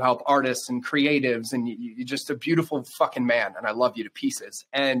teach. You help artists and creatives, and you're just a beautiful fucking man. And I love you to pieces.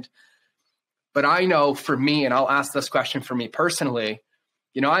 But I know for me, and I'll ask this question for me personally,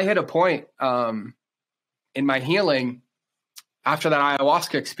 you know, I hit a point in my healing after that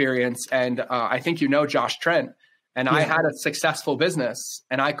ayahuasca experience. And I think you know Josh Trent. And I had a successful business,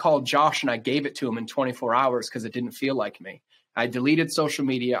 and I called Josh and I gave it to him in 24 hours because it didn't feel like me. I deleted social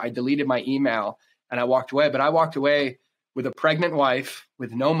media. I deleted my email and I walked away. But I walked away with a pregnant wife,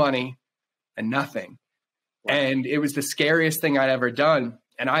 with no money and nothing. Wow. And it was the scariest thing I'd ever done.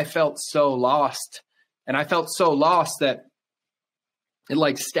 And I felt so lost. And I felt so lost that it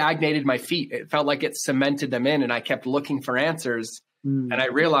like stagnated my feet. It felt like it cemented them in, and I kept looking for answers. And I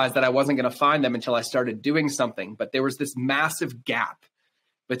realized that I wasn't going to find them until I started doing something. But there was this massive gap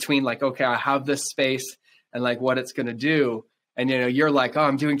between like, okay, I have this space and like what it's going to do. And, you know, you're like, oh,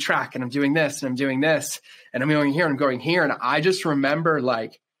 I'm doing track and I'm doing this and I'm doing this and I'm going here and I'm going here. And I just remember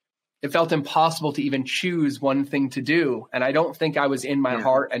like it felt impossible to even choose one thing to do. And I don't think I was in my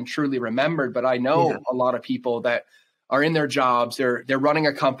heart and truly remembered, but I know a lot of people that are in their jobs, they're running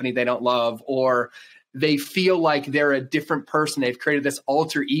a company they don't love, or they feel like they're a different person. They've created this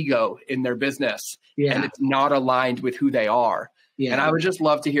alter ego in their business and it's not aligned with who they are. And I would just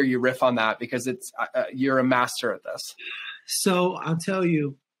love to hear you riff on that because it's you're a master at this. So I'll tell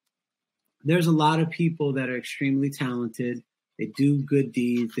you, there's a lot of people that are extremely talented. They do good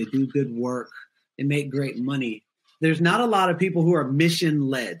deeds. They do good work. They make great money. There's not a lot of people who are mission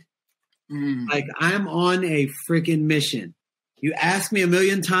led. Like I'm on a freaking mission. You ask me a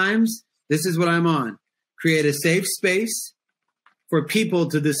million times, this is what I'm on. Create a safe space for people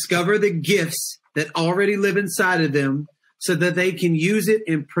to discover the gifts that already live inside of them so that they can use it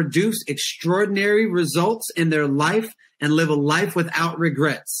and produce extraordinary results in their life and live a life without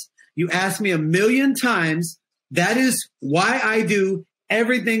regrets. You ask me a million times, that is why I do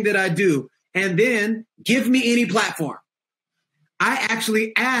everything that I do. And then give me any platform. I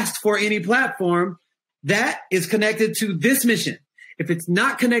actually asked for any platform that is connected to this mission. If it's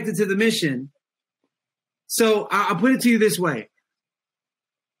not connected to the mission, so I'll put it to you this way.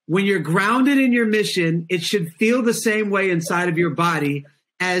 When you're grounded in your mission, it should feel the same way inside of your body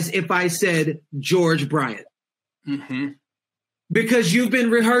as if I said George Bryant. Because you've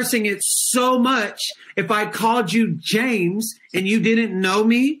been rehearsing it so much. If I called you James and you didn't know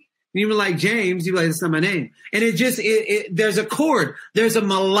me, you were like, James, you'd be like, that's not my name. And there's a chord, there's a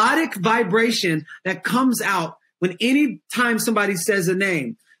melodic vibration that comes out when any time somebody says a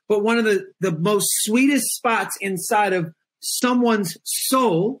name. But one of the most sweetest spots inside of someone's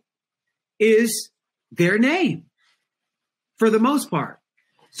soul is their name for the most part.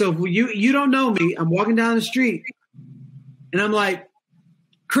 So if you don't know me, I'm walking down the street and I'm like,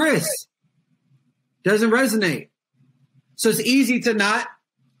 Chris, doesn't resonate. So it's easy to not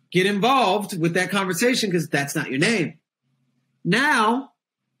get involved with that conversation because that's not your name. Now,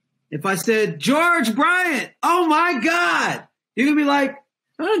 if I said George Bryant, oh my God, you're going to be like,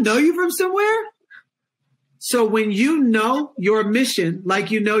 I don't know you from somewhere. So when you know your mission, like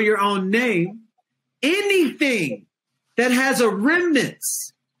you know your own name, anything that has a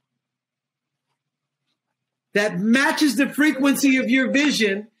remnants that matches the frequency of your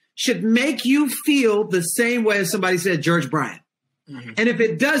vision should make you feel the same way as somebody said George Bryant. And if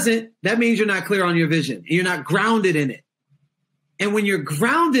it doesn't, that means you're not clear on your vision and you're not grounded in it. And when you're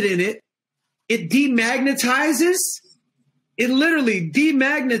grounded in it, it demagnetizes. It literally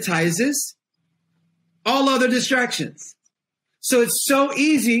demagnetizes all other distractions. So it's so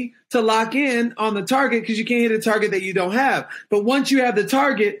easy to lock in on the target because you can't hit a target that you don't have. But once you have the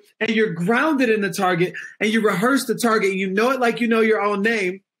target and you're grounded in the target and you rehearse the target, you know it like you know your own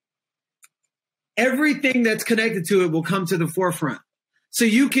name, everything that's connected to it will come to the forefront. So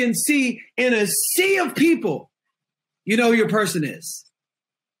you can see in a sea of people, you know who your person is.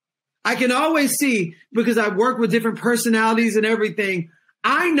 I can always see, because I work with different personalities and everything,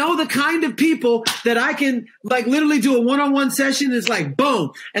 I know the kind of people that I can like literally do a one-on-one session. It's like,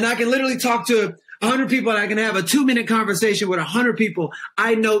 boom. And I can literally talk to 100 people and I can have a 2-minute conversation with 100 people.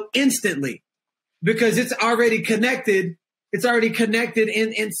 I know instantly because it's already connected. It's already connected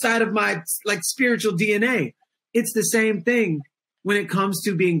inside of my like spiritual DNA. It's the same thing when it comes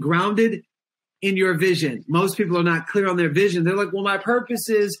to being grounded in your vision. Most people are not clear on their vision. They're like, well, my purpose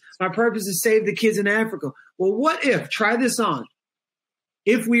is save the kids in Africa. Well, what if, try this on.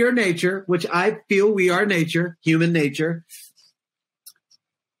 If we are nature, which I feel we are nature, human nature,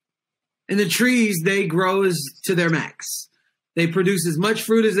 and the trees, they grow to their max. They produce as much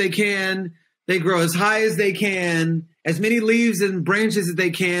fruit as they can. They grow as high as they can, as many leaves and branches as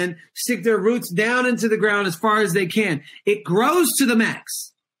they can, stick their roots down into the ground as far as they can. It grows to the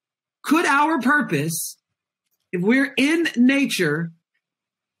max. Could our purpose, if we're in nature,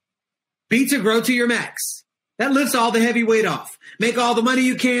 be to grow to your max? That lifts all the heavy weight off. Make all the money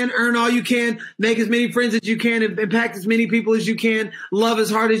you can, earn all you can, make as many friends as you can, impact as many people as you can, love as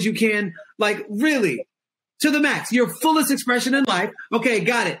hard as you can. Like really, to the max, your fullest expression in life. Okay,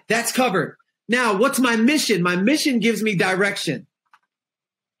 got it. That's covered. Now, what's my mission? My mission gives me direction.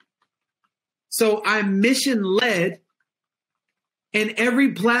 So I'm mission led, and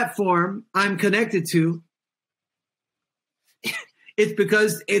every platform I'm connected to, it's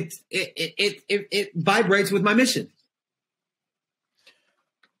because it vibrates with my mission.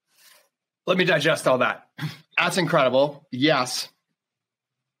 Let me digest all that. That's incredible. Yes.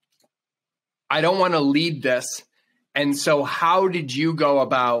 I don't want to lead this. And so how did you go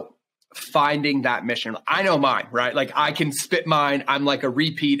about finding that mission? I know mine, right? Like I can spit mine. I'm like a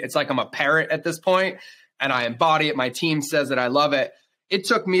repeat. It's like I'm a parrot at this point and I embody it. My team says that I love it. It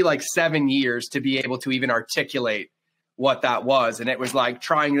took me like 7 years to be able to even articulate what that was. And it was like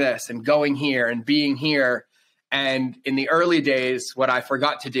trying this and going here and being here. And in the early days, what I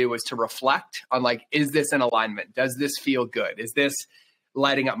forgot to do was to reflect on like, is this in alignment? Does this feel good? Is this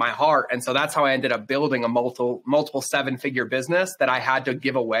lighting up my heart? And so that's how I ended up building a multiple 7-figure business that I had to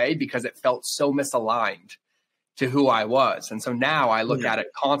give away because it felt so misaligned to who I was. And so now I look at it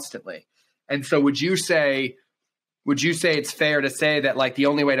constantly. And so would you say it's fair to say that like the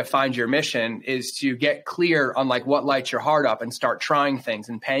only way to find your mission is to get clear on like what lights your heart up and start trying things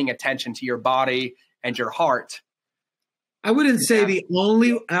and paying attention to your body and your heart? I wouldn't say the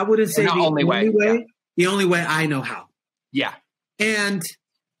only way. The only way I know how. Yeah. And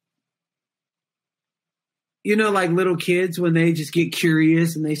you know, like little kids, when they just get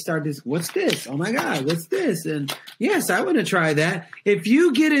curious and they start this, what's this? Oh my God, what's this? And yes, I want to try that. If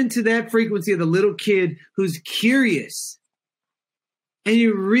you get into that frequency of the little kid who's curious and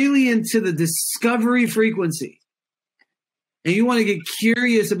you're really into the discovery frequency and you want to get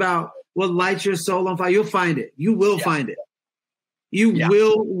curious about what lights your soul on fire, you'll find it. You will find it. You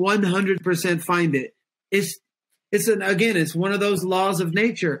will 100% find it. It's one of those laws of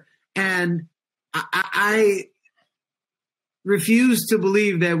nature. And I refuse to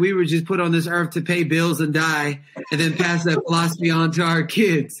believe that we were just put on this earth to pay bills and die and then pass that philosophy on to our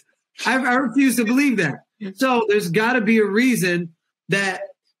kids. I refuse to believe that. So there's got to be a reason that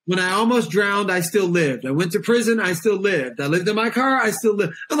when I almost drowned, I still lived. I went to prison, I still lived. I lived in my car, I still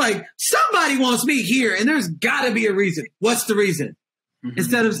lived. I'm like, somebody wants me here, and there's got to be a reason. What's the reason? Mm-hmm.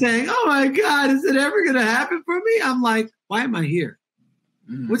 Instead of saying, oh my God, is it ever going to happen for me? I'm like, why am I here?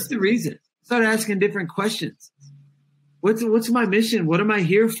 Mm-hmm. What's the reason? Start asking different questions. What's my mission? What am I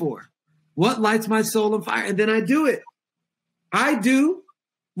here for? What lights my soul on fire? And then I do it. I do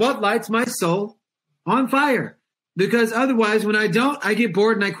what lights my soul on fire. Because otherwise, when I don't, I get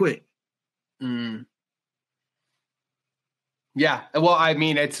bored and I quit. Mm. Yeah. Well, I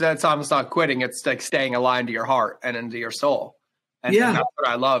mean, it's almost not quitting. It's like staying aligned to your heart and into your soul. And that's what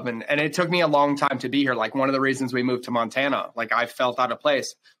I love. And it took me a long time to be here. Like one of the reasons we moved to Montana, like I felt out of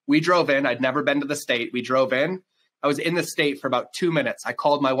place. We drove in. I'd never been to the state. We drove in. I was in the state for about 2 minutes. I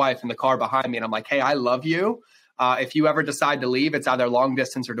called my wife in the car behind me and I'm like, hey, I love you. If you ever decide to leave, it's either long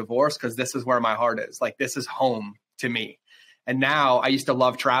distance or divorce because this is where my heart is. Like this is home to me. And now I used to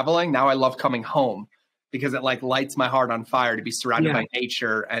love traveling. Now I love coming home because it like lights my heart on fire to be surrounded by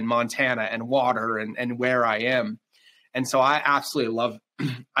nature and Montana and water and where I am. And so I absolutely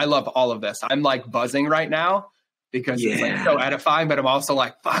I love all of this. I'm like buzzing right now because it's like so edifying, but I'm also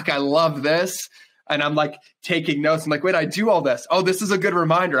like, fuck, I love this. And I'm like taking notes. I'm like, wait, I do all this. Oh, this is a good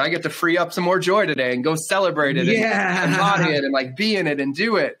reminder. I get to free up some more joy today and go celebrate it and embody it and like be in it and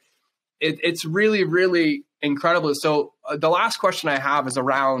do it. It's really, really incredible. So the last question I have is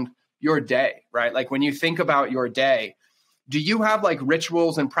around your day, right? Like when you think about your day, do you have like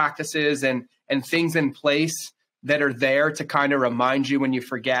rituals and practices and things in place that are there to kind of remind you when you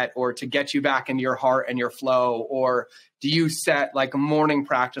forget or to get you back into your heart and your flow? Or do you set like a morning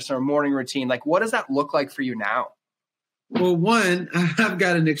practice or a morning routine? Like, what does that look like for you now? Well, one, I've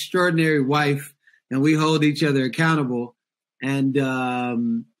got an extraordinary wife and we hold each other accountable. And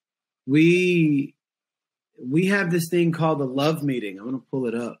we have this thing called the love meeting. I'm going to pull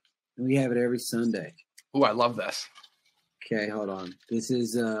it up. And we have it every Sunday. Oh, I love this. Okay, hold on. This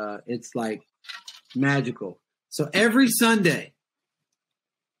is, it's like magical. So every Sunday,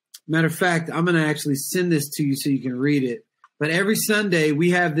 matter of fact, I'm going to actually send this to you so you can read it. But every Sunday we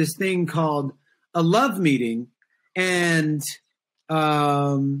have this thing called a love meeting. And let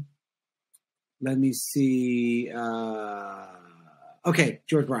me see. Okay,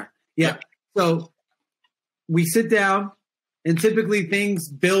 George Bryant. Yeah. So we sit down and typically things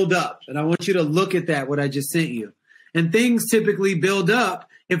build up. And I want you to look at that, what I just sent you. And things typically build up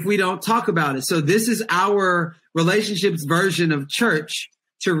if we don't talk about it. So this is our relationships version of church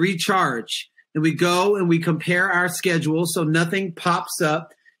to recharge. And we go and we compare our schedule so nothing pops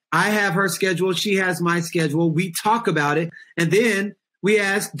up. I have her schedule. She has my schedule. We talk about it. And then we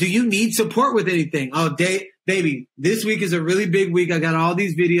ask, do you need support with anything? Oh, baby, this week is a really big week. I got all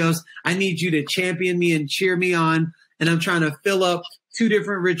these videos. I need you to champion me and cheer me on. And I'm trying to fill up 2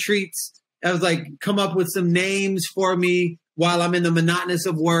 different retreats. I was like, come up with some names for me while I'm in the monotonous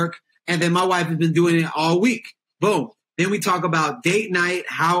of work. And then my wife has been doing it all week. Boom. Then we talk about date night,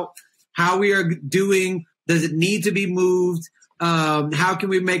 how we are doing. Does it need to be moved? How can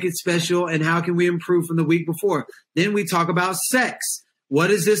we make it special? And how can we improve from the week before? Then we talk about sex. What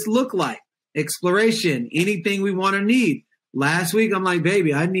does this look like? Exploration, anything we want or need. Last week, I'm like,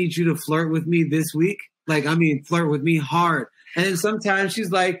 baby, I need you to flirt with me this week. Like, I mean, flirt with me hard. And then sometimes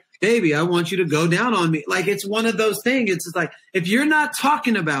she's like, baby, I want you to go down on me. Like, it's one of those things. It's just like, if you're not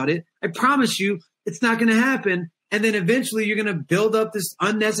talking about it, I promise you, it's not going to happen. And then eventually you're going to build up this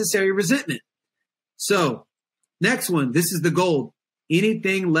unnecessary resentment. So next one, this is the gold.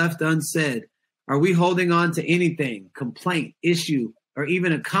 Anything left unsaid. Are we holding on to anything, complaint, issue, or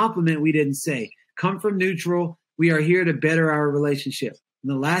even a compliment we didn't say? Come from neutral. We are here to better our relationship.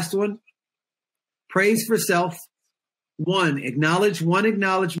 And the last one, praise for self. Acknowledge one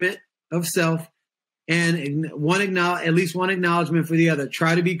acknowledgement of self and at least one acknowledgement for the other.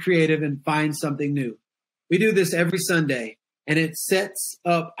 Try to be creative and find something new. We do this every Sunday and it sets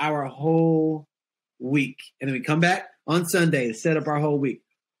up our whole week. And then we come back on Sunday to set up our whole week.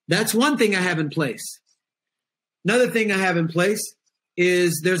 That's one thing I have in place. Another thing I have in place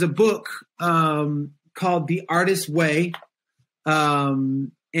is there's a book called The Artist's Way.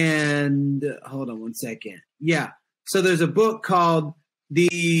 And hold on one second. Yeah. So there's a book called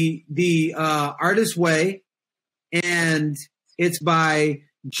The Artist's Way, and it's by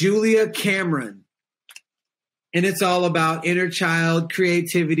Julia Cameron. And it's all about inner child,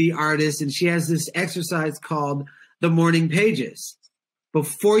 creativity, artists. And she has this exercise called the morning pages.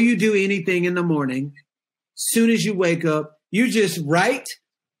 Before you do anything in the morning, soon as you wake up, you just write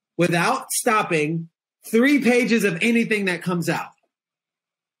without stopping 3 pages of anything that comes out.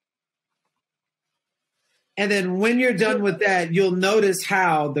 And then when you're done with that, you'll notice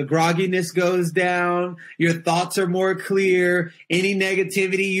how the grogginess goes down. Your thoughts are more clear. Any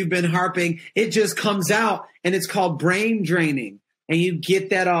negativity you've been harping, it just comes out. And it's called brain draining. And you get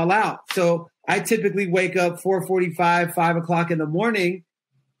that all out. So I typically wake up 4:45, 5 o'clock in the morning,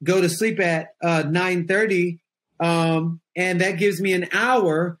 go to sleep at 9:30. And that gives me an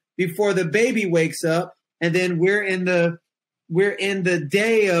hour before the baby wakes up. And then we're in the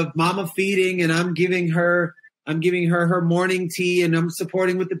day of mama feeding, and I'm giving her her morning tea, and I'm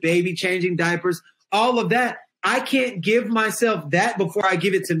supporting with the baby, changing diapers, all of that. I can't give myself that before I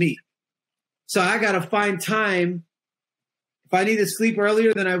give it to me. So I got to find time. If I need to sleep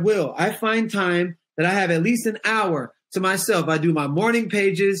earlier, then I will. I find time that I have at least an hour to myself. I do my morning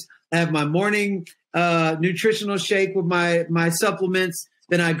pages. I have my morning nutritional shake with my supplements.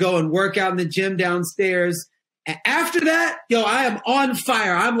 Then I go and work out in the gym downstairs. And after that, I am on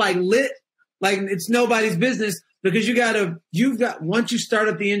fire. I'm like lit, like it's nobody's business, because once you start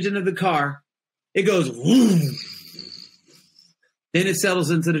up the engine of the car, It goes, whoo. Then it settles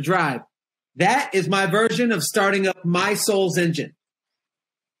into the drive. That is my version of starting up my soul's engine.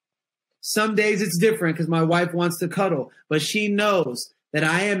 Some days it's different because my wife wants to cuddle, but she knows that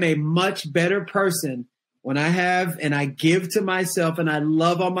I am a much better person when I have and I give to myself and I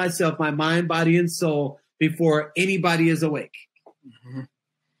love on myself, my mind, body, and soul before anybody is awake. Mm-hmm.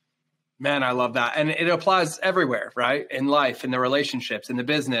 Man, I love that. And it applies everywhere, right? In life, in the relationships, in the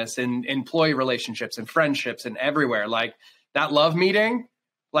business, in employee relationships, and friendships, and everywhere. Like that love meeting,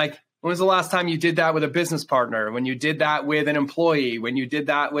 like when was the last time you did that with a business partner? When you did that with an employee? When you did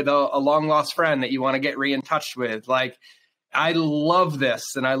that with a long lost friend that you want to get in touch with? Like, I love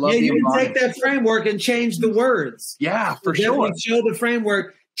this, and I love. Yeah, you can take that framework and change the words. Yeah, for sure. Show the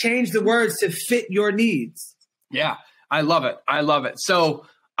framework, change the words to fit your needs. Yeah, I love it. I love it. So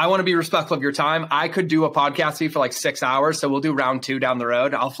I want to be respectful of your time. I could do a podcast with you for like 6 hours. So we'll do round 2 down the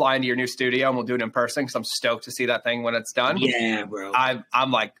road. I'll fly into your new studio and we'll do it in person because I'm stoked to see that thing when it's done. Yeah, bro.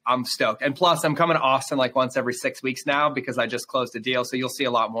 I'm stoked. And plus I'm coming to Austin like once every 6 weeks now because I just closed a deal. So you'll see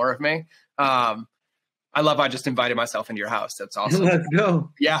a lot more of me. I just invited myself into your house. That's awesome. Let's go.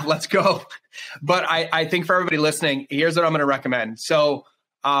 Yeah, let's go. But I think for everybody listening, here's what I'm going to recommend. So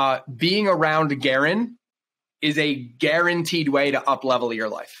being around Garrain is a guaranteed way to up level your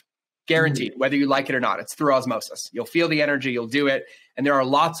life. Guaranteed, whether you like it or not. It's through osmosis. You'll feel the energy, you'll do it. And there are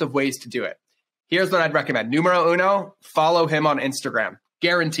lots of ways to do it. Here's what I'd recommend. Numero uno, follow him on Instagram.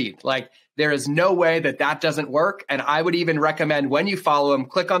 Guaranteed. Like there is no way that doesn't work. And I would even recommend when you follow him,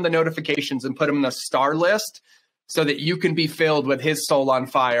 click on the notifications and put him in the star list so that you can be filled with his soul on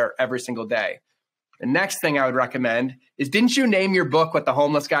fire every single day. The next thing I would recommend is, didn't you name your book what the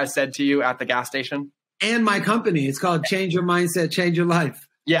homeless guy said to you at the gas station? And my company. It's called Change Your Mindset, Change Your Life.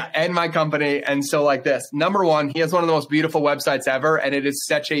 Yeah, and my company. And so like this, number one, he has one of the most beautiful websites ever. And it is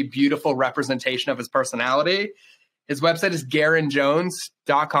such a beautiful representation of his personality. His website is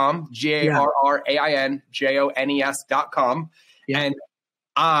GarrainJones.com, GarrainJones.com. Yeah. And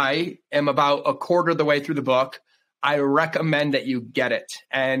I am about a quarter of the way through the book. I recommend that you get it.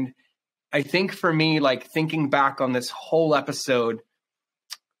 And I think for me, like thinking back on this whole episode,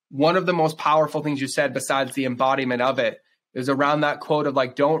 one of the most powerful things you said, besides the embodiment of it, is around that quote of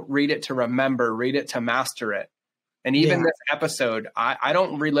like, don't read it to remember, read it to master it. And even this episode, I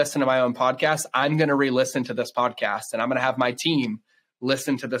don't re-listen to my own podcast. I'm going to re-listen to this podcast, and I'm going to have my team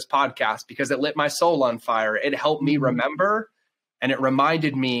listen to this podcast because it lit my soul on fire. It helped me remember, and it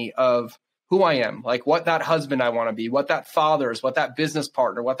reminded me of who I am, like what that husband I want to be, what that father is, what that business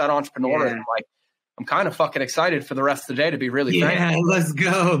partner, what that entrepreneur is. Like, I'm kind of fucking excited for the rest of the day, to be really frank. Yeah, let's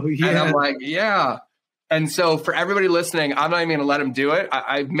go. Yeah. And I'm like, yeah. And so for everybody listening, I'm not even going to let him do it.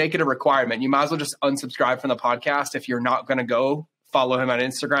 I make it a requirement. You might as well just unsubscribe from the podcast if you're not going to go follow him on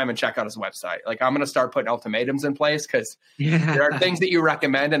Instagram and check out his website. Like I'm going to start putting ultimatums in place because there are things that you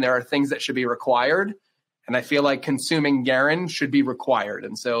recommend and there are things that should be required. And I feel like consuming Garrain should be required.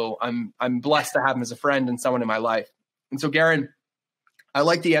 And so I'm blessed to have him as a friend and someone in my life. And so Garrain, I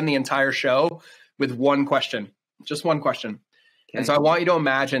like to end the entire show with one question, just one question. Okay. And so I want you to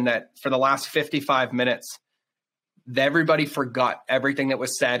imagine that for the last 55 minutes, everybody forgot everything that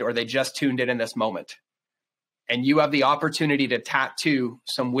was said, or they just tuned in this moment. And you have the opportunity to tattoo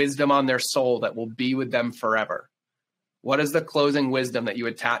some wisdom on their soul that will be with them forever. What is the closing wisdom that you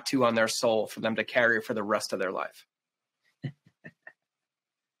would tattoo on their soul for them to carry for the rest of their life?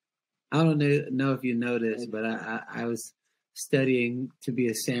 I don't know if you know this, but I was studying to be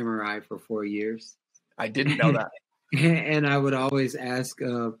a samurai for 4 years. I didn't know that. And I would always ask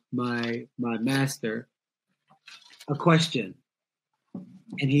my master a question.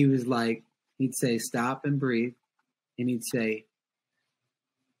 And he was like, he'd say, stop and breathe. And he'd say,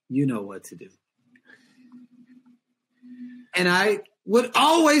 you know what to do. And I would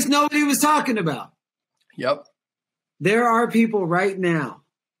always know what he was talking about. Yep. There are people right now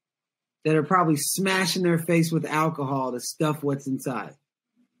that are probably smashing their face with alcohol to stuff what's inside.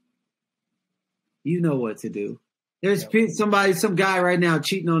 You know what to do. There's some guy right now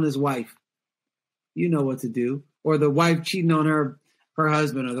cheating on his wife. You know what to do. Or the wife cheating on her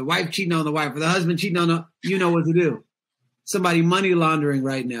husband, or the wife cheating on the wife, or the husband cheating on her. You know what to do. Somebody money laundering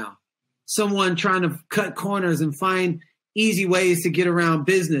right now. Someone trying to cut corners and find easy ways to get around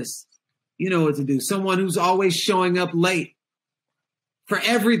business. You know what to do. Someone who's always showing up late for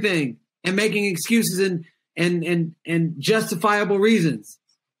everything and making excuses and justifiable reasons.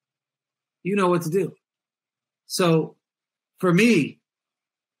 You know what to do. So for me,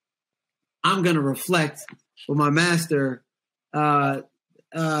 I'm going to reflect what my master,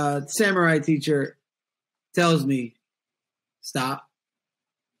 samurai teacher tells me. Stop.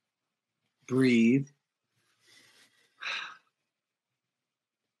 breathe.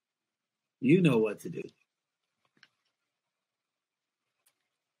 You know what to do.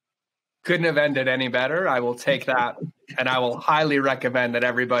 Couldn't have ended any better. I will take that, and I will highly recommend that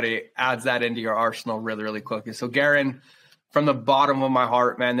everybody adds that into your arsenal really, really quickly. So, Garrain, from the bottom of my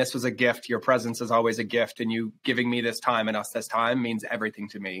heart, man, this was a gift. Your presence is always a gift, and you giving me this time and us this time means everything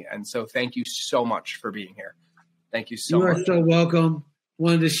to me. And so thank you so much for being here. Thank you so much. You are so welcome.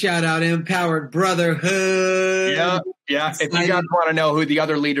 Wanted to shout out Empowered Brotherhood. Yeah. If you guys want to know who the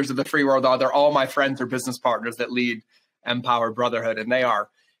other leaders of the free world are, they're all my friends or business partners that lead Empowered Brotherhood, and they are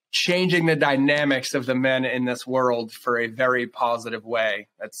changing the dynamics of the men in this world for a very positive way.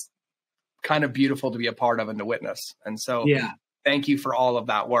 That's kind of beautiful to be a part of and to witness. And so thank you for all of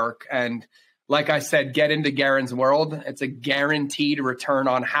that work. And like I said, get into Garrain's world. It's a guaranteed return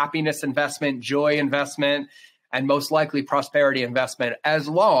on happiness investment, joy investment, and most likely prosperity investment, as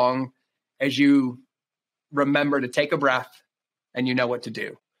long as you remember to take a breath and you know what to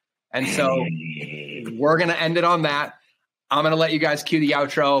do. And so we're going to end it on that. I'm going to let you guys cue the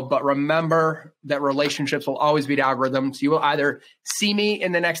outro, but remember that relationships will always beat algorithms. You will either see me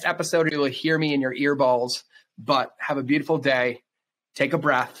in the next episode or you will hear me in your earballs, but have a beautiful day. Take a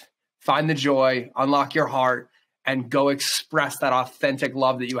breath, find the joy, unlock your heart, and go express that authentic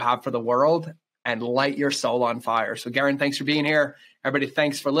love that you have for the world and light your soul on fire. So, Garrain, thanks for being here. Everybody,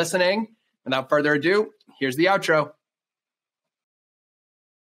 thanks for listening. Without further ado, here's the outro.